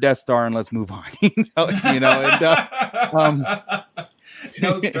the third Death Star and let's move on.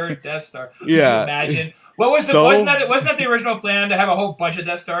 No third Death Star. Could you imagine? What was wasn't that the original plan to have a whole bunch of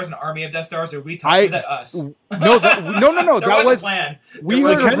Death Stars, an army of Death Stars? Or was that us? No. That was a plan. We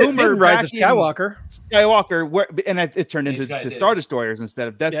heard a rumor Rise of Skywalker, and it turned into Star Destroyers instead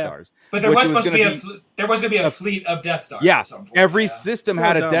of Death Stars. But there was supposed to be a fleet of Death Stars. Yeah, at some point. Every system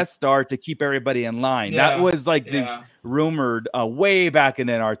had a Death Star to keep everybody in line. Yeah. That was like the rumored way back in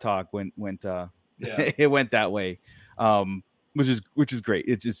our talk went it went that way. Which is great.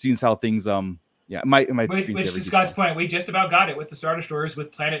 It just seems how things which to Scott's point, we just about got it with the Star Destroyers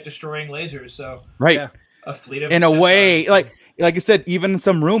with planet destroying lasers. So a fleet of in a way, Stars. like I said, even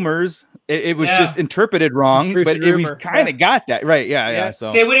some rumors it was just interpreted wrong, but we kind of got that right. Yeah.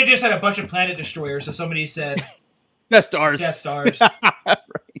 So they would have just had a bunch of planet destroyers. So somebody said Death Stars.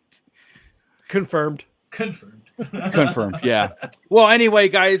 Right. Confirmed. Yeah. Well, anyway,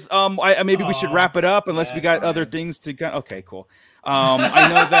 guys, maybe we should wrap it up unless we got other things to go. Okay, cool. I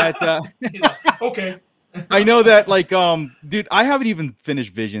know that. Okay. I know that, like, dude, I haven't even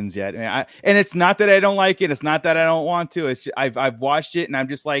finished Visions yet, and it's not that I don't like it. It's not that I don't want to. It's just, I've watched it, and I'm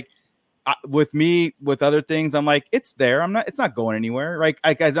just like, with other things, I'm like, it's there. It's not going anywhere. Like,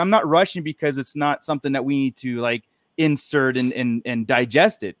 I'm not rushing because it's not something that we need to like insert and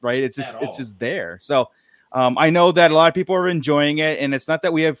digest it. Right? It's just there. So. I know that a lot of people are enjoying it, and it's not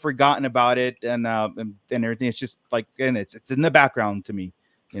that we have forgotten about it and everything. It's just like, and it's in the background to me,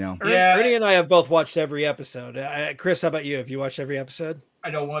 Ernie and I have both watched every episode. Chris, how about you? Have you watched every episode?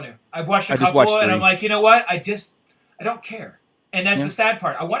 I don't want to. I've watched a couple, and I'm like, you know what? I don't care. And that's the sad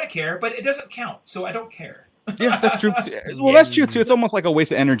part. I want to care, but it doesn't count, so I don't care. Yeah, that's true. Well, that's true too. It's almost like a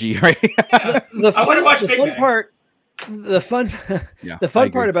waste of energy, right? I want to watch Big Bang. The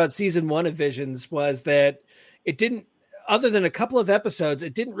fun part about season 1 of Visions was that it didn't, other than a couple of episodes,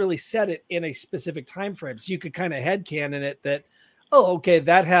 it didn't really set it in a specific time frame. So you could kind of headcanon it that, oh, okay,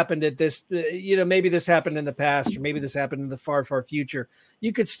 that happened at this, maybe this happened in the past, or maybe this happened in the far, far future.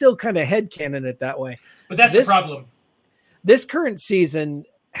 You could still kind of headcanon it that way. But that's the problem. This current season,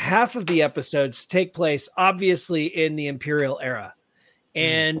 half of the episodes take place obviously in the Imperial era.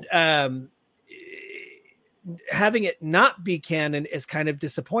 And having it not be canon is kind of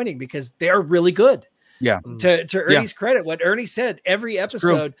disappointing because they're really good. Yeah. To Ernie's credit, what Ernie said, every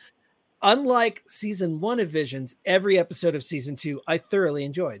episode, unlike season 1 of Visions, every episode of season 2, I thoroughly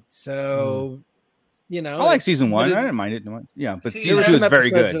enjoyed. So, I like season 1. I didn't mind it. Yeah, but season 2 is very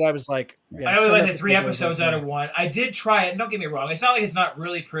good. That I was like, I only like the 3 episodes out of 1. I did try it. And don't get me wrong. It's not like it's not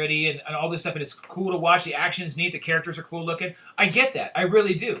really pretty and all this stuff. And it's cool to watch. The action is neat. The characters are cool looking. I get that. I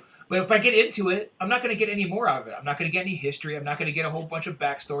really do. But if I get into it, I'm not going to get any more out of it. I'm not going to get any history. I'm not going to get a whole bunch of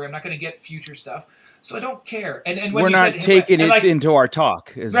backstory. I'm not going to get future stuff. So I don't care. And when we're not taking it into our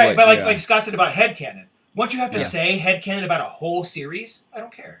talk. Right. But like Scott said about headcanon, once you have to say headcanon about a whole series, I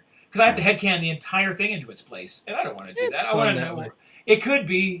don't care. Because I have to headcanon the entire thing into its place. And I don't want to do that. I want to know. It could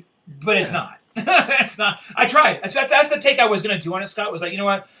be, but it's not. It's not. I tried. That's the take I was going to do on it, Scott. Was like, you know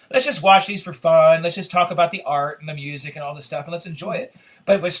what? Let's just watch these for fun. Let's just talk about the art and the music and all this stuff, and let's enjoy it.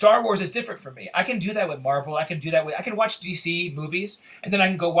 But with Star Wars, it's different for me. I can do that with Marvel. I can watch DC movies, and then I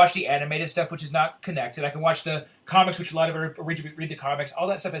can go watch the animated stuff, which is not connected. I can watch the comics, which a lot of it read the comics. All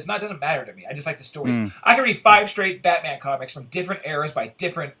that stuff doesn't matter to me. I just like the stories. I can read 5 straight Batman comics from different eras by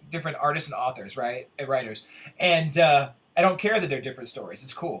different artists and authors, right? And writers, and I don't care that they're different stories.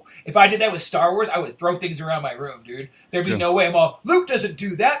 It's cool. If I did that with Star Wars, I would throw things around my room, dude. There'd be no way. I'm all, Luke doesn't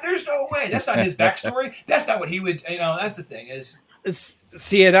do that. There's no way. That's not his backstory. That's not what he would. That's the thing is.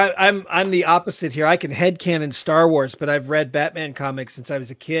 See, and I'm the opposite here. I can headcanon Star Wars, but I've read Batman comics since I was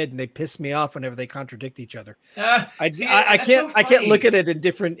a kid, and they piss me off whenever they contradict each other. I can't look at it in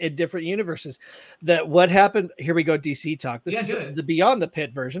different universes. That what happened. Here we go, DC talk. This is the Beyond the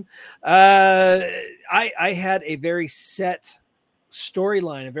Pit version. I had a very set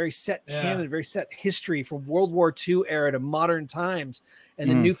storyline, a very set canon, a very set history from World War II era to modern times, and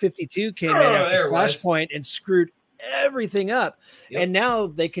the New 52 came in after Flashpoint and screwed everything up. And now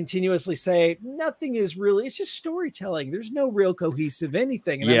they continuously say nothing is really, it's just storytelling. There's no real cohesive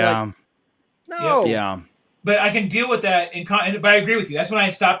anything. And I'm like, no. Yeah. But I can deal with that. But I agree with you. That's when I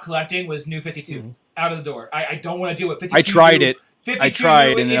stopped collecting was New 52 out of the door. I don't want to deal with 52. I tried it. 52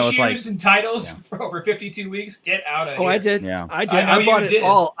 and I was like, and titles for over 52 weeks. Get out of here. I did. Yeah. I did. I bought it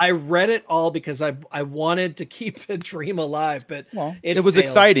all. I read it all because I wanted to keep the dream alive, but it was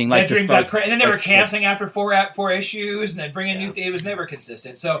exciting. Like that dream got crazy. And then they were canceling after four issues, and then bringing new. It was never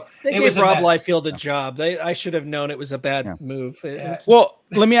consistent. So they gave Rob Liefeld a job. I should have known it was a bad move. Well,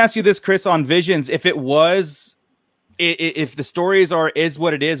 let me ask you this, Chris, on Visions. If it was, if the stories is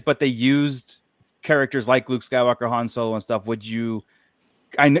what it is, but they used characters like Luke Skywalker, Han Solo, and stuff, would you?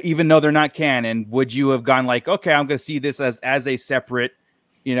 Even though they're not canon, would you have gone like, okay, I'm going to see this as a separate,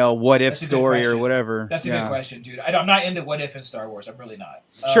 what if story or whatever? That's a good question, dude. I'm not into what if in Star Wars. I'm really not.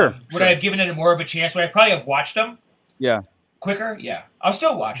 Sure. Would I have given it more of a chance? Would I probably have watched them? Yeah. Quicker? Yeah. I'll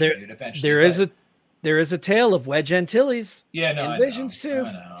still watch them, dude. Eventually. There is a tale of Wedge Antilles. Yeah, no, in Visions too.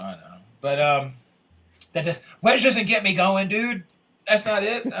 I know. But Wedge doesn't get me going, dude. That's not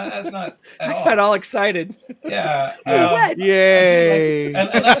it. That's not at all. I got all excited. Yeah. Yay.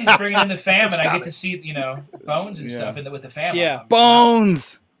 Unless he's bringing in the fam and I get to see, Bones and stuff with the fam. Yeah.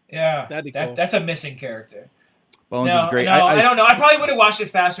 Bones. Yeah. That'd be cool. That's a missing character. Bones is great. No, I don't know. I probably would have watched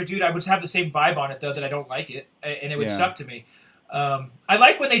it faster, dude. I would have the same vibe on it, though, that I don't like it. And it would suck to me. I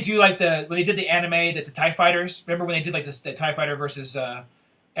like when they do when they did the anime, the TIE Fighters. Remember when they did the TIE Fighter versus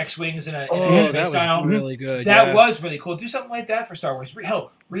X-Wings in an anime style? Was really good. That was really cool. Do something like that for Star Wars.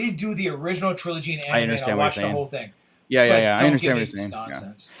 Hell, redo the original trilogy in anime. I understand and I'll watch what you're the whole thing. Yeah. I understand what you're saying.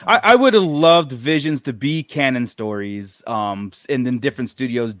 Nonsense. Yeah. I would have loved Visions to be canon stories, and then different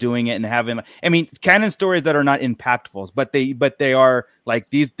studios doing it and having. I mean, canon stories that are not impactful, but they are like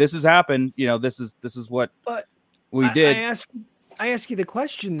these. This has happened. This is what we did. I ask you the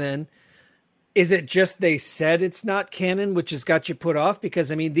question then. Is it just they said it's not canon, which has got you put off?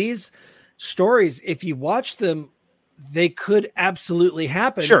 Because, I mean, these stories, if you watch them, they could absolutely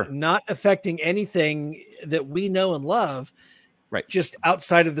happen, not affecting anything that we know and love. Right. just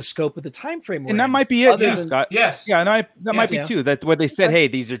outside of the scope of the time frame. And that might be it, too, than, Scott. Yes. Yeah, and that might be too. That where they said, hey,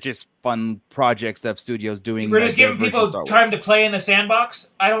 these are just fun projects that studios doing. We're just giving people time to play in the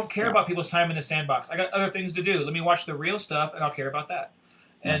sandbox. I don't care about people's time in the sandbox. I got other things to do. Let me watch the real stuff, and I'll care about that.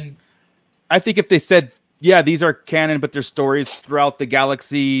 And I think if they said, yeah, these are canon, but there's stories throughout the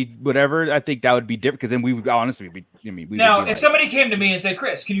galaxy, whatever, I think that would be different. Because then we would honestly, now, if somebody came to me and said,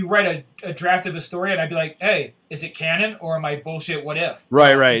 Chris, can you write a draft of a story? And I'd be like, hey, is it canon or am I bullshit what if?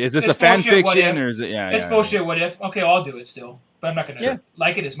 Right. Is this a fan fiction or is it? Yeah, it's bullshit what if. Okay, I'll do it still. But I'm not going to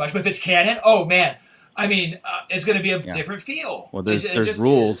like it as much. But if it's canon, oh, man. I mean, it's going to be a different feel. Well, there's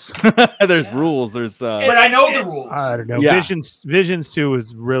rules. There's rules. There's. But I know the rules. I don't know. Yeah. Visions 2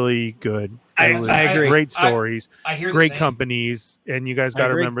 is really good. I agree. Great stories. I hear great companies, and you guys got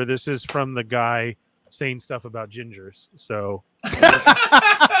to remember this is from the guy saying stuff about gingers. So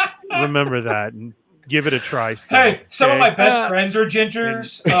remember that and give it a try. Still, hey, some of my best friends are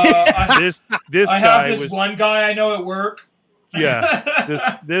gingers. I have this one guy I know at work.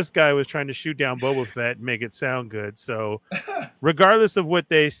 Yeah, this guy was trying to shoot down Boba Fett and make it sound good. So, regardless of what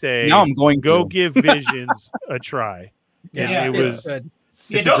they say, now I'm going go give Visions a try. Yeah, it was good.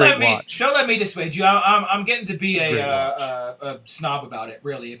 Yeah, don't let me dissuade you. I'm getting to be a snob about it.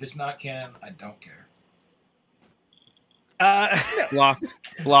 Really, if it's not canon, I don't care. Blocked.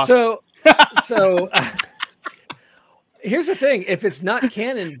 So here's the thing: if it's not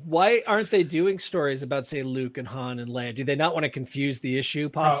canon, why aren't they doing stories about, say, Luke and Han and Leia? Do they not want to confuse the issue?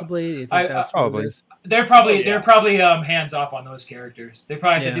 Possibly. Do you think that's probably. They're probably hands off on those characters. They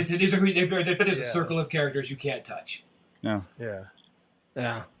probably said these are but there's a circle of characters you can't touch. No. Yeah.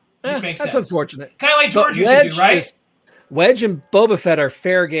 Yeah. Which makes that's sense. Unfortunate. Kind of like George used to do, right? Wedge and Boba Fett are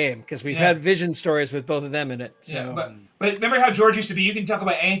fair game because we've had Vision stories with both of them in it. So. Yeah, but remember how George used to be? You can talk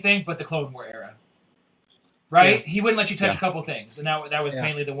about anything but the Clone War era, right? Yeah. He wouldn't let you touch a couple things, and that was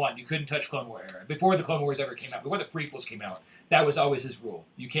mainly the one. You couldn't touch Clone War era before the Clone Wars ever came out. Before the prequels came out, that was always his rule.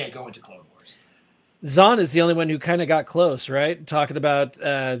 You can't go into Clone Wars. Zahn is the only one who kind of got close, right? Talking about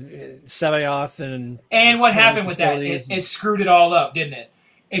Sabayoth and what happened with that? It screwed it all up, didn't it?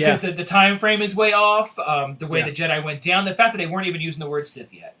 Because the time frame is way off. The way the Jedi went down, the fact that they weren't even using the word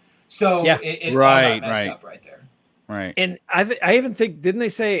Sith yet, so it all got messed up right there. Right. And I even think, didn't they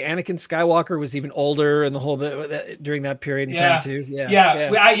say Anakin Skywalker was even older in the whole bit during that period in time too?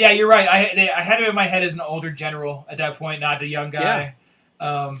 Yeah. You're right. I had him in my head as an older general at that point, not the young guy.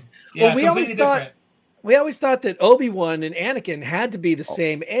 Well, we always thought that Obi-Wan and Anakin had to be the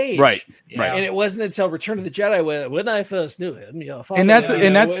same age, right? And it wasn't until Return of the Jedi when I first knew him. And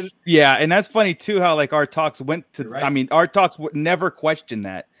that's funny too. How like our talks went to. Right. I mean, our talks would never question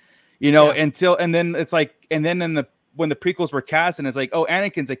that, and then it's like, and then when the prequels were cast, and it's like, oh,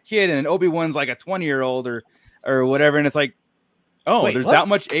 Anakin's a kid, and Obi-Wan's like a 20-year-old or whatever, and it's like, oh, there's that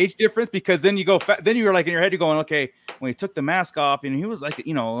much age difference, because then you go, then you're like in your head, you're going, okay, when he took the mask off, and he was like,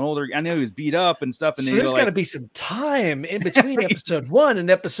 an older, I know he was beat up and stuff. And so then there's got to be some time in between episode 1 and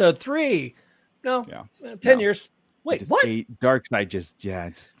episode 3. No, 10 years. Wait, what? Dark Side just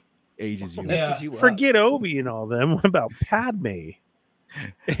ages you. You forget Obi and all them. What about Padme?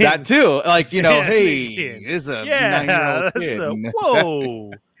 That too, like hey, is a 9-year-old kid.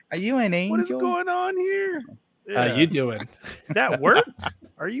 Whoa, are you an angel? What is going on here? How you doing? That worked?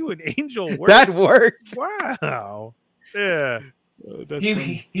 Are you an angel? That worked. Wow. Yeah.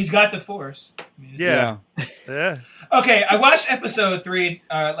 He's got the Force. Yeah. Okay, I watched episode 3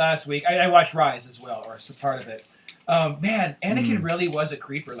 last week. I watched Rise as well, or some part of it. Man, Anakin really was a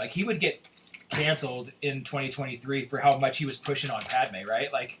creeper. Like, he would get canceled in 2023 for how much he was pushing on Padme,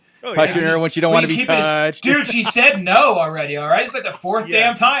 right? Like, touching her when she don't want to be touched. Dude, she said no already, all right? It's like the 4th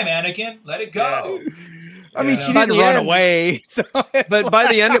damn time, Anakin. Let it go. Yeah. I mean, she didn't run away. So but by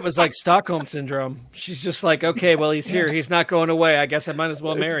the end, it was like Stockholm Syndrome. She's just like, okay, well, he's here. He's not going away. I guess I might as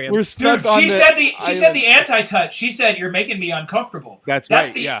well marry him. We're stuck on she said the anti-touch. She said, you're making me uncomfortable. That's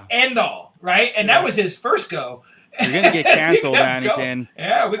the end all, right? And that was his first go. You're going to get canceled, Anakin.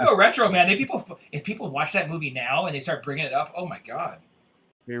 Yeah, we go retro, man. If people watch that movie now and they start bringing it up, oh, my God.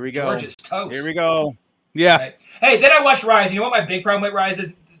 Here we go. George is toast. Here we go. Yeah. Right. Hey, then I watched Rise. You know what my big problem with Rise is?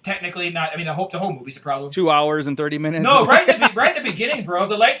 Technically not. I mean, the whole movie's a problem. 2 hours and 30 minutes. No, right in the beginning, bro.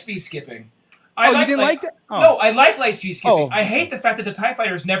 The light speed skipping. You didn't like that? Oh. No, I like light speed skipping. I hate the fact that the TIE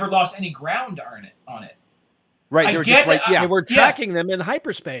fighters never lost any ground on it. Right, they were tracking them in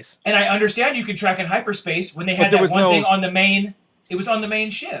hyperspace. And I understand you can track in hyperspace when they had that one thing on the main. It was on the main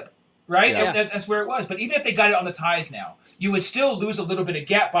ship, right? Yeah. That's where it was. But even if they got it on the TIEs now, you would still lose a little bit of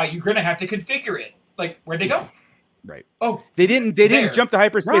gap by you're going to have to configure it. Like, where'd they go? Right. Oh, they didn't there. jump to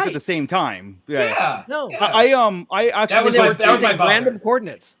hyperspace at Right. the same time. Yeah. No. Yeah. I actually That was my bother. random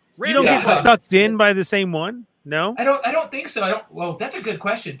coordinates. You don't get Yeah. sucked in by the same one? No? I don't think so. I don't. Well, that's a good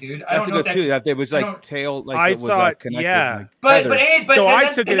question, dude. I That's don't a know good if too. that. That it was I like don't- tail, like I it was thought, connected. yeah. Like, But tethered. So I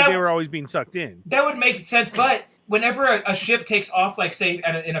that- took it that- as they were always being sucked in. That would make sense, but whenever a ship takes off, like say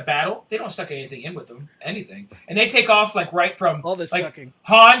in a battle, they don't suck anything in with them, anything, and they take off like right from All this like sucking.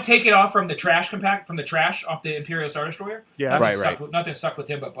 Han taking off from the trash off the Imperial Star Destroyer. Yeah. nothing Right, sucked right. With, nothing sucked with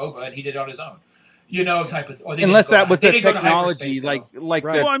him but Boba, and he did it on his own. You know, type of. Or they Unless didn't go that to- was they the didn't go to technology, hyperspace, like though. like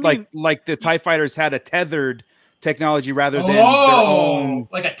Right. the, Well, I mean- like the TIE fighters had a tethered technology rather than their Oh, own.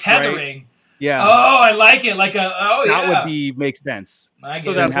 like a tethering. Yeah, Oh, I like it. Like a that yeah. would be makes sense. I get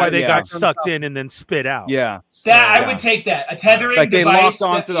So it. that's why they Yeah. got sucked in and then spit out. Yeah, That I yeah. would take that a tethering like they device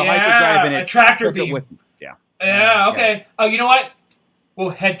locked onto the that- hyperdrive and a it tractor took it beam. with. Yeah, Yeah, okay. Oh, you know what?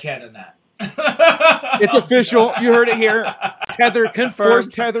 We'll headcanon that. it's official. You heard it here. Tether, Confirmed. force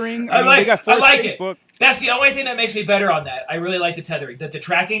tethering. I like- they got I force like it. Facebook. That's the only thing that makes me better on that. I really like the tethering. The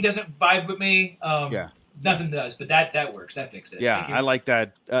tracking doesn't vibe with me. Yeah. Nothing does, but that works. That fixed it. Yeah, Thank you. I like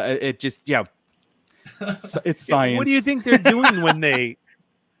that. It just it's science. What do you think they're doing when they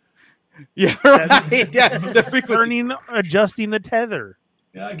Yeah, right. Yeah, the frequency. adjusting the tether?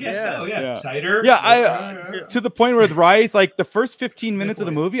 Yeah, I guess Yeah. so. Yeah, Yeah. tighter. Yeah, to the point where with Rise, like the first 15 minutes of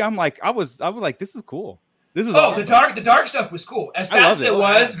the movie, I'm like, I was like, this is cool. This is Oh, awesome. the dark stuff was cool. As I fast as loved it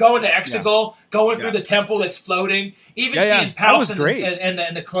it. was, going to Exegol, going through Yeah. the temple that's floating, even Yeah, yeah. seeing That was Palps great.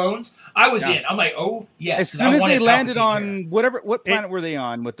 and the clones, I was Yeah. in. I'm like, oh yes. As 'cause soon I as they wanted landed Palpatine on here. what planet were they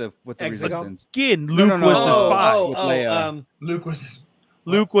on with the Exegol? resistance? Again, Luke no, was no. the spy. with Leia. Luke was this.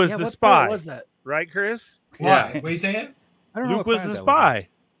 Luke was Yeah, the what spy. planet was that? Right, Chris? Why? Yeah. What are you saying? I don't know Luke what was planet the that was. spy.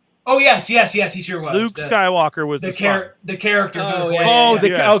 Oh yes, he sure was. Luke Skywalker was the the spy. the character. Oh, who yeah, voiced- Oh, yeah. the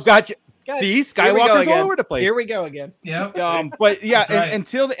Yes. oh, gotcha. Guys, See, here we go Skywalker's all again. over the place. Here we go again. yeah. But yeah, That's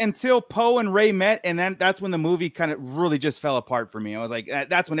right. until Poe and Rey met, and then that's when the movie kind of really just fell apart for me. I was like,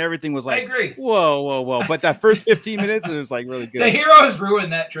 that's when everything was I like, agree. whoa. But that first 15 minutes, it was like really good. The heroes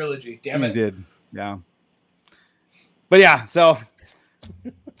ruined that trilogy. Damn It it. did, yeah. But yeah, so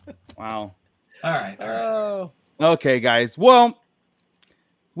wow. All right. Oh, Okay, guys. Well,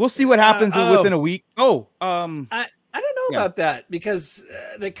 we'll see what happens within a week. Oh, I don't know Yeah. about that because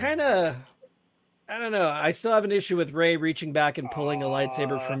they kind of. I don't know. I still have an issue with Ray reaching back and pulling a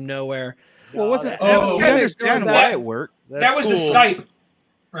lightsaber from nowhere. well, wasn't Oh, that was, we kinda understand going why back. it worked? That was the cool. Skype,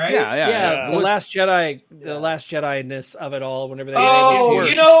 right? Yeah. The Last Jedi, the Last Jedi-ness of it all. Whenever they Oh, able to-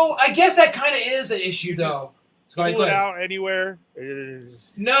 you know, I guess that kind of is an issue, though. Go ahead, Pull go it ahead. out anywhere.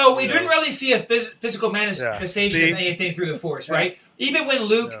 No, we You didn't know. really see a physical manifestation See? of anything through the Force, right? Even when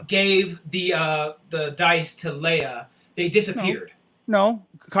Luke Yeah. gave the dice to Leia, they disappeared. No,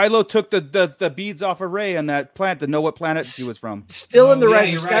 Kylo took the beads off of Rey on that planet to know what planet she was from. still in the Oh, yeah,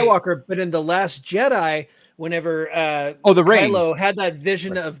 Rise of you're right. Skywalker, but in the Last Jedi, whenever The rain. Kylo had that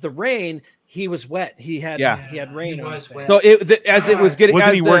vision of the rain, he was wet. He had rain he on was his face. wet. So as it was getting, Wasn't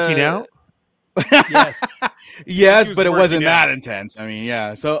as he working out? Yes. Yes, He was but it wasn't working that out. intense. I mean,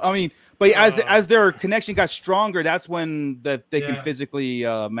 yeah. So I mean, but as their connection got stronger, that's when they can Yeah. physically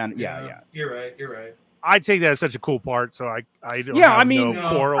yeah. You're right. You're right. I take that as such a cool part, so I don't Yeah, have I mean- no No.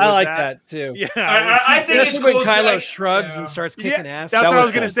 quarrel I with like that. that too. Yeah, I think it's Especially cool when to, Kylo like, shrugs yeah. and starts Yeah, kicking ass. that's That what I was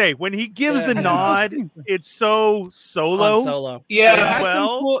was gonna cool. say. When he gives the Yeah. nod, it's so Han solo. Solo. It Yeah. had some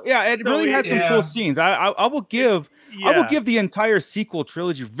Well, cool, it so really had some yeah. cool scenes. I will give I will Yeah. give the entire sequel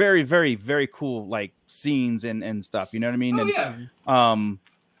trilogy very, very, very cool like scenes and stuff. You know what I mean? Oh, And,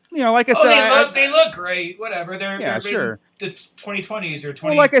 yeah. like I Oh, said, they look great. Whatever. They're Yeah, in sure. the 2020s or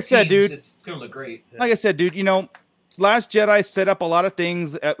 20. Well, like I said, dude. it's gonna look great. like I said, dude, Last Jedi set up a lot of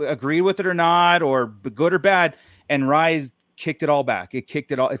things, agree with it or not, or good or bad, and Rise kicked it all back. It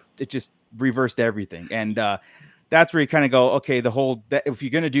kicked it all. It just reversed everything, and that's where you kind of go, okay, if you're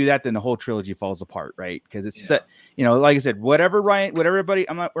gonna do that, then the whole trilogy falls apart, right? Because it's set, like I said, whatever everybody,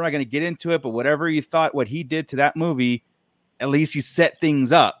 we're not gonna get into it, but whatever you thought, what he did to that movie, at least he set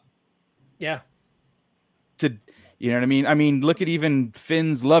things up. Yeah. You know what I mean? I mean, look at even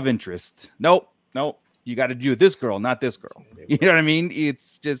Finn's love interest. Nope. You got to do this girl, not this girl. You know what I mean?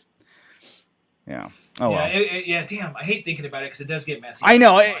 It's just, yeah. Oh, well. Damn, I hate thinking about it because it does get messy. I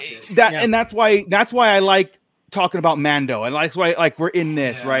know Watch it. and that's why I like talking about Mando, and that's why like we're in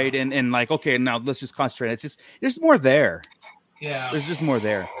this, Yeah. right? And like, okay, now let's just concentrate. It's just there's more there. Yeah. There's just more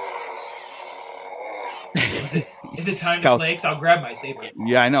there. Is it time Cal- to play? 'Cause I'll grab my saber.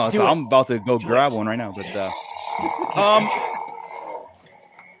 Yeah, I know. Do So it. I'm about to go grab one right now, but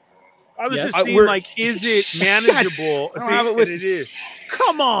I was Yes. just seeing, we're- like, is it manageable? I don't have it with- it is.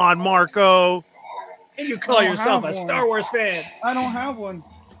 Come on, Marco. And you call I don't yourself a have one. Star Wars fan. I don't have one.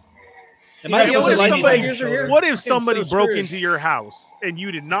 Am I the guys only supposed to like lightsaber these user here? What if I'm somebody so broke screwed. into your house and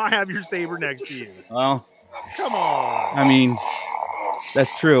you did not have your saber next to you? Well, Come on. I mean,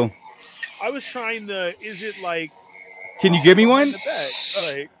 that's true. I was trying to. Is it like? Can you give me one? The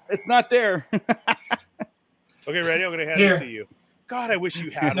back? Like, It's not there. okay, ready? I'm gonna hand Here. it to you. God, I wish you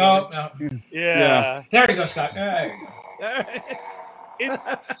had No, one. no. Yeah. There you go, Scott. There you go.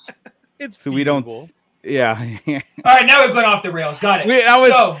 It's So we don't- feasible. Yeah. All right, now we've gone off the rails. Got it.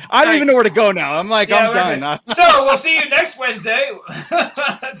 So, I don't even know where to go now. I'm like, yeah, I'm we're done. good. So we'll see you next Wednesday.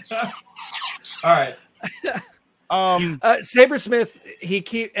 All right. Sabersmith, he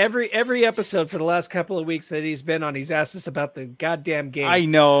keep every episode for the last couple of weeks that he's been on, he's asked us about the goddamn game. I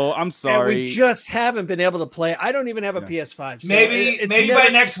know. I'm And sorry. we just haven't been able to play. I don't even have a PS5. So Maybe it's maybe never- by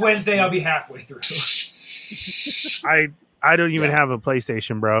next Wednesday I'll be halfway through. I don't even have a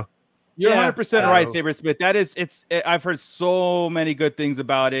PlayStation, bro. You're Yeah. 100% right, Sabersmith. That is, I've heard so many good things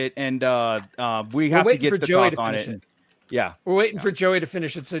about it, and we have to waiting get for the Joey talk to on finish it. it. Yeah. We're waiting for Joey to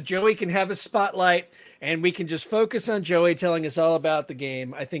finish it so Joey can have a spotlight and we can just focus on Joey telling us all about the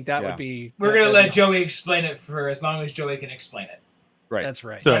game. I think that would be. We're gonna that'd let be- Joey explain it for as long as Joey can explain it. Right. That's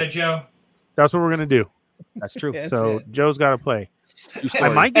right. So Got it, Joe? that's what we're gonna do. That's true. Yeah, that's So it. Joe's got to play. True I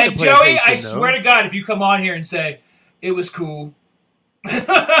story. might get And a Joey, I PlayStation, though. swear to God, if you come on here and say it was cool.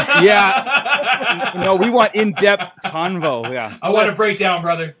 Yeah. No, we want in-depth convo. Yeah. I want to break down,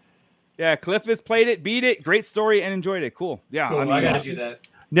 brother. Yeah. Cliff has played it, beat it, great story, and enjoyed it. Cool. Yeah. Cool. I mean, I gotta yeah. do that.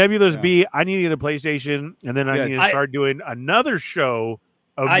 Nebulous Yeah. B, I need to get a PlayStation, and then I Yeah. need to I- start doing another show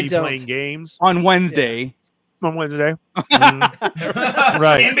of I me don't. playing games On Wednesday. on Wednesday. Mhm.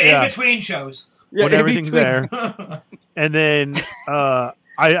 Right, In yeah. between shows. Yeah, When in everything's between. there. And then I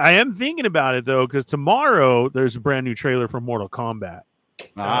am thinking about it, though, because tomorrow there's a brand new trailer for Mortal Kombat.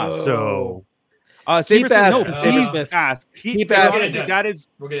 Ah. So Keep Sabersmith, asking, no, Sabersmith. please ask. Keep Because asking. honestly, that is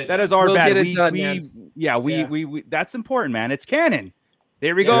We'll get it. that is our We'll bad. get it done, man. We that's important, man. It's canon.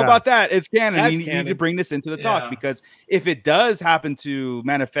 There we go Yeah. about that. It's canon. That's We need to canon. bring this into the talk Yeah. because if it does happen to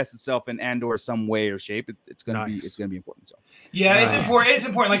manifest itself in Andor some way or shape, it's gonna be Nice. important. So Yeah, it's Nice. important. It's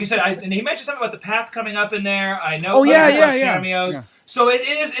important. Like you said, and he mentioned something about the path coming up in there. I know. Oh, yeah, other people have yeah. cameos. Yeah. So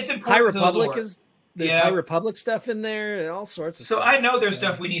it's important. High to the Republic lore. is there's Yeah. High Republic stuff in there and all sorts of So stuff. I know there's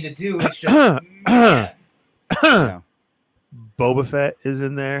stuff we need to do. It's just man. Boba Fett is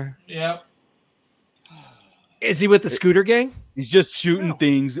in there. Yeah. Is he with the scooter gang? he's just shooting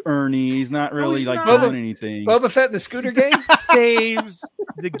things, Ernie. He's not really he's like not. doing anything. Boba Fett and the scooter gang? Saves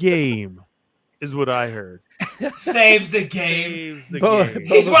the game, is what I heard. Saves the game. Saves the Bo- game.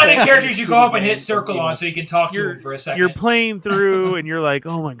 He's Boba one of the Fett characters is you go up and Scooter hit Gang. circle on so you can talk to him for a second. You're playing through and you're like,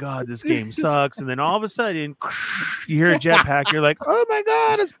 oh my God, this game sucks. And then all of a sudden, you hear a jetpack. You're like, oh my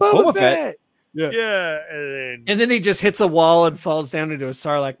God, it's Boba, Boba Fett. Fett. Yeah. Yeah. And then And then he just hits a wall and falls down into a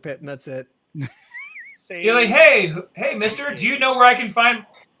Sarlacc pit, and that's it. You're like, hey, mister, do you know where I can find?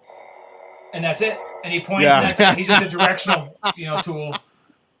 And that's it. And he points, Yeah. and that's it. He's just a directional, tool.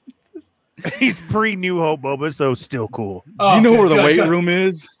 he's pre New Hope Boba, so still cool. Do you know good, where the good, weight good, room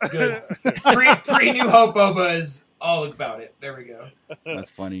is? Good. Pre New Hope Boba is all about it. There we go.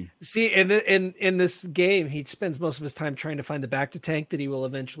 That's funny. See, in this game, he spends most of his time trying to find the back to tank that he will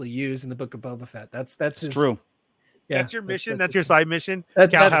eventually use in the Book of Boba Fett. That's his It's true. Yeah, That's your mission. That's his- your side mission. That-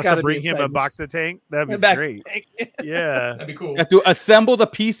 Cal that's has gotta to be bring a him side a box of tank. That'd be back to great. tank. Yeah. That'd be cool. You have to assemble the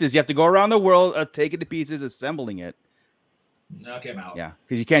pieces. You have to go around the world, take it to pieces, assembling it. Knock him out. Yeah,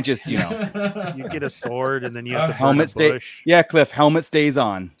 because you can't just, You get a sword and then you have to burn helmet a stay. bush. Yeah, Cliff, helmet stays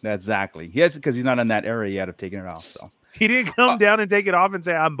on. Exactly. He has because he's not in that area yet of taking it off. So He didn't come down and take it off and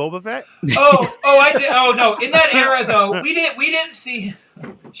say, I'm Boba Fett. I did. Oh no! In that era, though, we didn't see.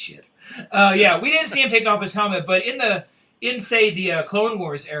 Shit. We didn't see him take off his helmet, but in say the Clone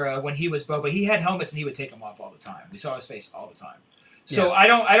Wars era when he was Boba, he had helmets and he would take them off all the time. We saw his face all the time. So I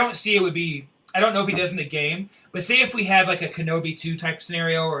don't see it would be. I don't know if he does in the game, but say if we had like a Kenobi 2 type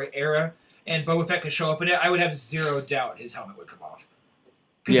scenario or era, and Boba Fett could show up in it, I would have zero doubt his helmet would come off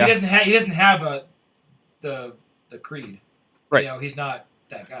because he doesn't have the creed. Right. He's not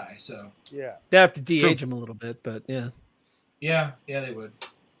that guy. So Yeah. They have to de-age him a little bit, but yeah, yeah, they would.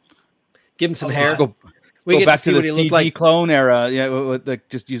 give him some Oh, hair. go We get back to see to the what he looked CG like. clone era. Yeah,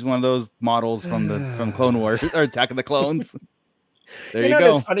 just use one of those models from Clone Wars or Attack of the Clones. There you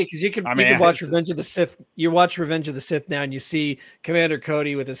go. It's funny because you can I mean, watch it's Revenge of the Sith. You watch Revenge of the Sith now, and you see Commander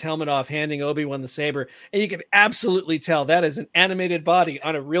Cody with his helmet off, handing Obi-Wan the saber, and you can absolutely tell that is an animated body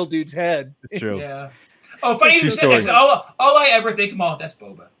on a real dude's head. It's true. Yeah. Oh, funny you True said that. 'Cause story. all I ever think about that's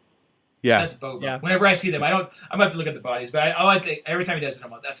Boba. Yeah. That's Boba. Yeah. Whenever I see them, I'm gonna have to look at the bodies, but I like every time he does it,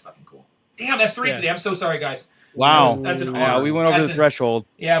 I'm like, that's fucking cool. Damn, that's 3 Yeah. today. I'm so sorry, guys. Wow. That's an Yeah, honor. we went over That's the an- threshold.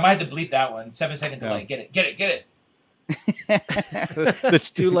 Yeah, I might have to bleep that one. 7-second delay. Yeah. Get it. That's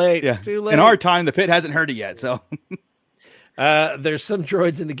Too late. Yeah. Too late. In our time, the pit hasn't heard it yet. So There's some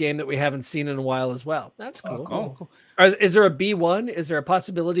droids in the game that we haven't seen in a while as well. That's cool. cool. Is there a B1? Is there a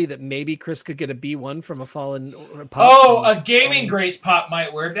possibility that maybe Chris could get a B1 from a fallen pop? Oh, a gaming grace pop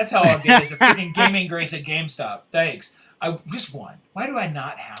might work. That's how I'll get is a freaking gaming grace at GameStop. Thanks. I just one. Why do I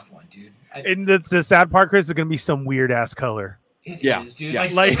not have one, dude? And the sad part, Chris, is going to be some weird ass color. It Yeah. is, dude. Yeah.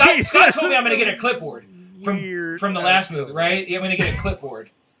 Like, Scott told me I'm going to get a clipboard Weird from the last movie, right? Yeah, I'm going to get a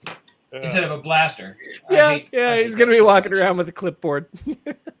clipboard instead of a blaster. I hate He's going to that be so walking much. around with a clipboard.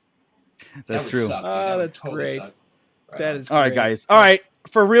 That That's would true. suck, dude. Oh, That would that's totally great. suck. Right That on. is All right, great. guys. All right,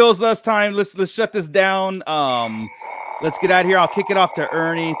 for reals last time. Let's shut this down. Let's get out of here. I'll kick it off to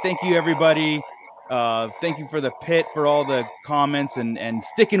Ernie. Thank you, everybody. Thank you for the pit, for all the comments and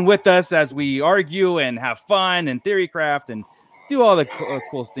sticking with us as we argue and have fun and theory craft and do all the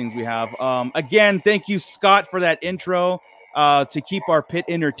cool things we have. Again, thank you, Scott, for that intro to keep our pit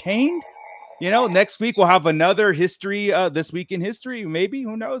entertained. You know, next week we'll have another history, this week in history, maybe,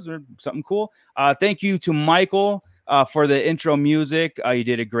 who knows, or something cool. Thank you to Michael for the intro music. You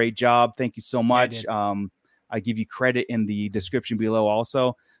did a great job. Thank you so much. I give you credit in the description below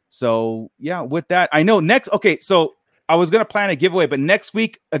also. So yeah, with that, I know okay, so I was going to plan a giveaway, but next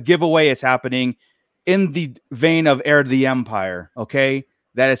week a giveaway is happening in the vein of Heir to the Empire. Okay.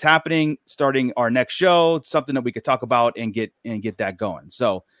 That is happening starting our next show, something that we could talk about and get that going.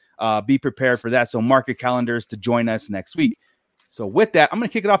 So be prepared for that. So mark your calendars to join us next week. So with that, I'm going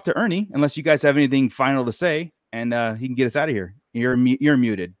to kick it off to Ernie, unless you guys have anything final to say, and he can get us out of here. You're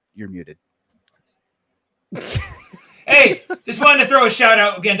muted. You're muted. Hey, just wanted to throw a shout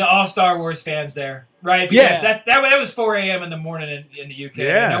out again to all Star Wars fans there, right? Because Yes. that was 4 a.m. in the morning in the UK.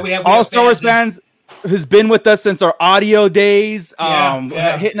 Yeah. I know we have All Star Wars in- fans who's been with us since our audio days,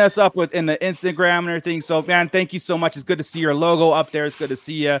 Yeah. hitting us up in the Instagram and everything. So, man, thank you so much. It's good to see your logo up there. It's good to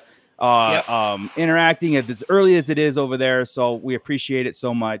see you interacting as early as it is over there. So we appreciate it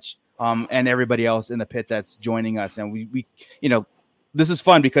so much. And everybody else in the pit that's joining us. And we this is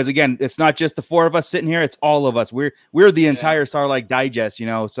fun because, again, it's not just the four of us sitting here. It's all of us. We're the entire Starlight Digest,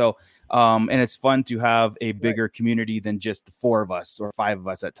 So, and it's fun to have a bigger community than just the four of us or five of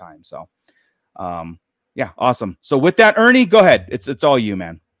us at times. So, yeah, awesome. So with that, Ernie, go ahead. It's all you,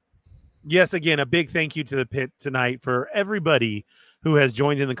 man. Yes, again, a big thank you to the pit tonight for everybody who has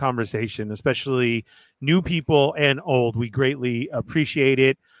joined in the conversation, especially new people and old. We greatly appreciate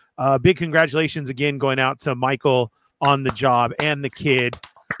it. Big congratulations again going out to Michael on the job and the kid.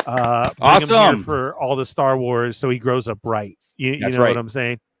 Bring him here for all the Star Wars so he grows up right. You know right. what I'm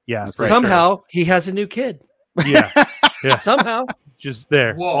saying? Yeah. That's right. Somehow he has a new kid. Yeah. Yeah. Somehow Just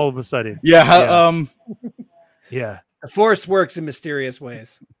there. Whoa. All of a sudden. Yeah. Yeah. the Force works in mysterious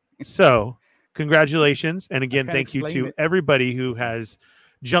ways. So congratulations. And again, can't thank you explain to it. everybody who has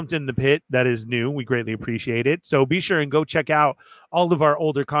jumped in the pit. That is new. We greatly appreciate it. So be sure and go check out all of our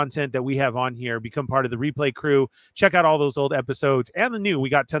older content that we have on here. Become part of the replay crew. Check out all those old episodes and the new. We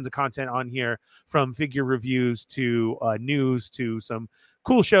got tons of content on here, from figure reviews to news to some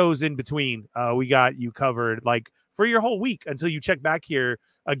cool shows in between. We got you covered like for your whole week until you check back here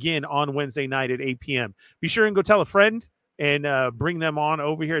again on Wednesday night at 8 p.m. Be sure and go tell a friend and bring them on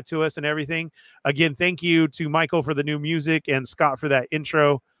over here to us and everything. Again, thank you to Michael for the new music and Scott for that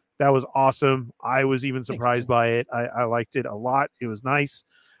intro. That was awesome. I was even surprised by it. I liked it a lot. It was nice.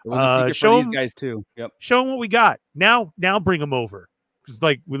 It was a secret show for 'em- these guys too. Yep. Show them what we got. Now bring them over. Because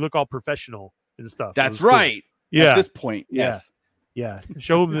like we look all professional and stuff. It That's was cool. right. Yeah. At this point, yes. Yeah.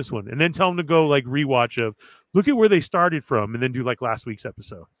 Show them this one. And then tell them to go like rewatch of look at where they started from and then do like last week's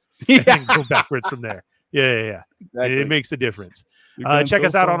episode. And then go backwards from there. Yeah. Exactly. It makes a difference. You're doing Check so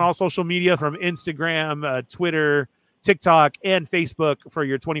us out on far. all social media from Instagram, Twitter, TikTok, and Facebook for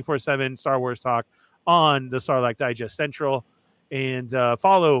your 24/7 Star Wars talk on the Starlight Digest Central. And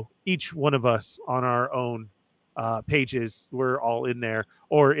follow each one of us on our own pages. We're all in there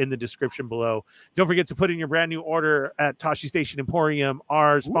or in the description below. Don't forget to put in your brand new order at Tashi Station Emporium,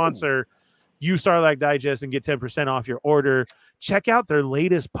 our sponsor. Use Starlight Digest and get 10% off your order. Check out their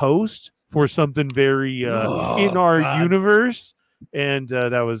latest post for something very in our universe. And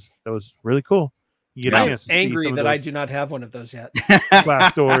that was really cool. You get a I'm chance to see angry some of that I those do not have one of those yet.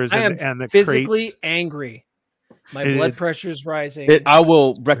 glass doors I am and the physically crates. angry. My It- blood pressure's rising. I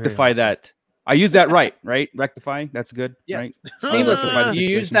will rectify awesome. that. I use that right? Rectify. That's good. Yes. Right. Seamlessly. You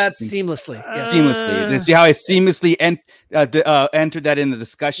use that situation. seamlessly. Yes. Seamlessly. And see how I seamlessly entered that in the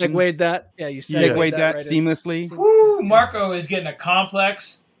discussion. Segued that. Yeah, you Segued segued that right in. seamlessly. Woo, Marco is getting a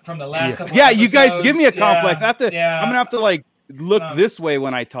complex from the last couple. Yeah, episodes. you guys give me a complex. I'm gonna have to like look No. this way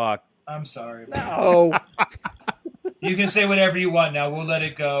when I talk. I'm sorry. No. You can say whatever you want now. We'll let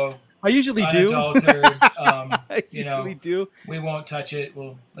it go. I usually do. Unadulterated. I usually do. We won't touch it.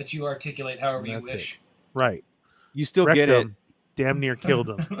 We'll let you articulate however you wish. Right. You still Wrecked get it. him. Damn near killed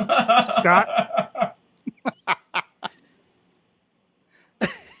him. Scott?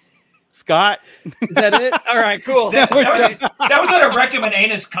 Scott? Is that it? All right, cool. That was not a rectum and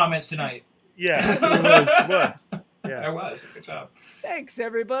anus comments tonight. Yeah, it was. Yeah, it was. Good job. Thanks,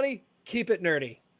 everybody. Keep it nerdy.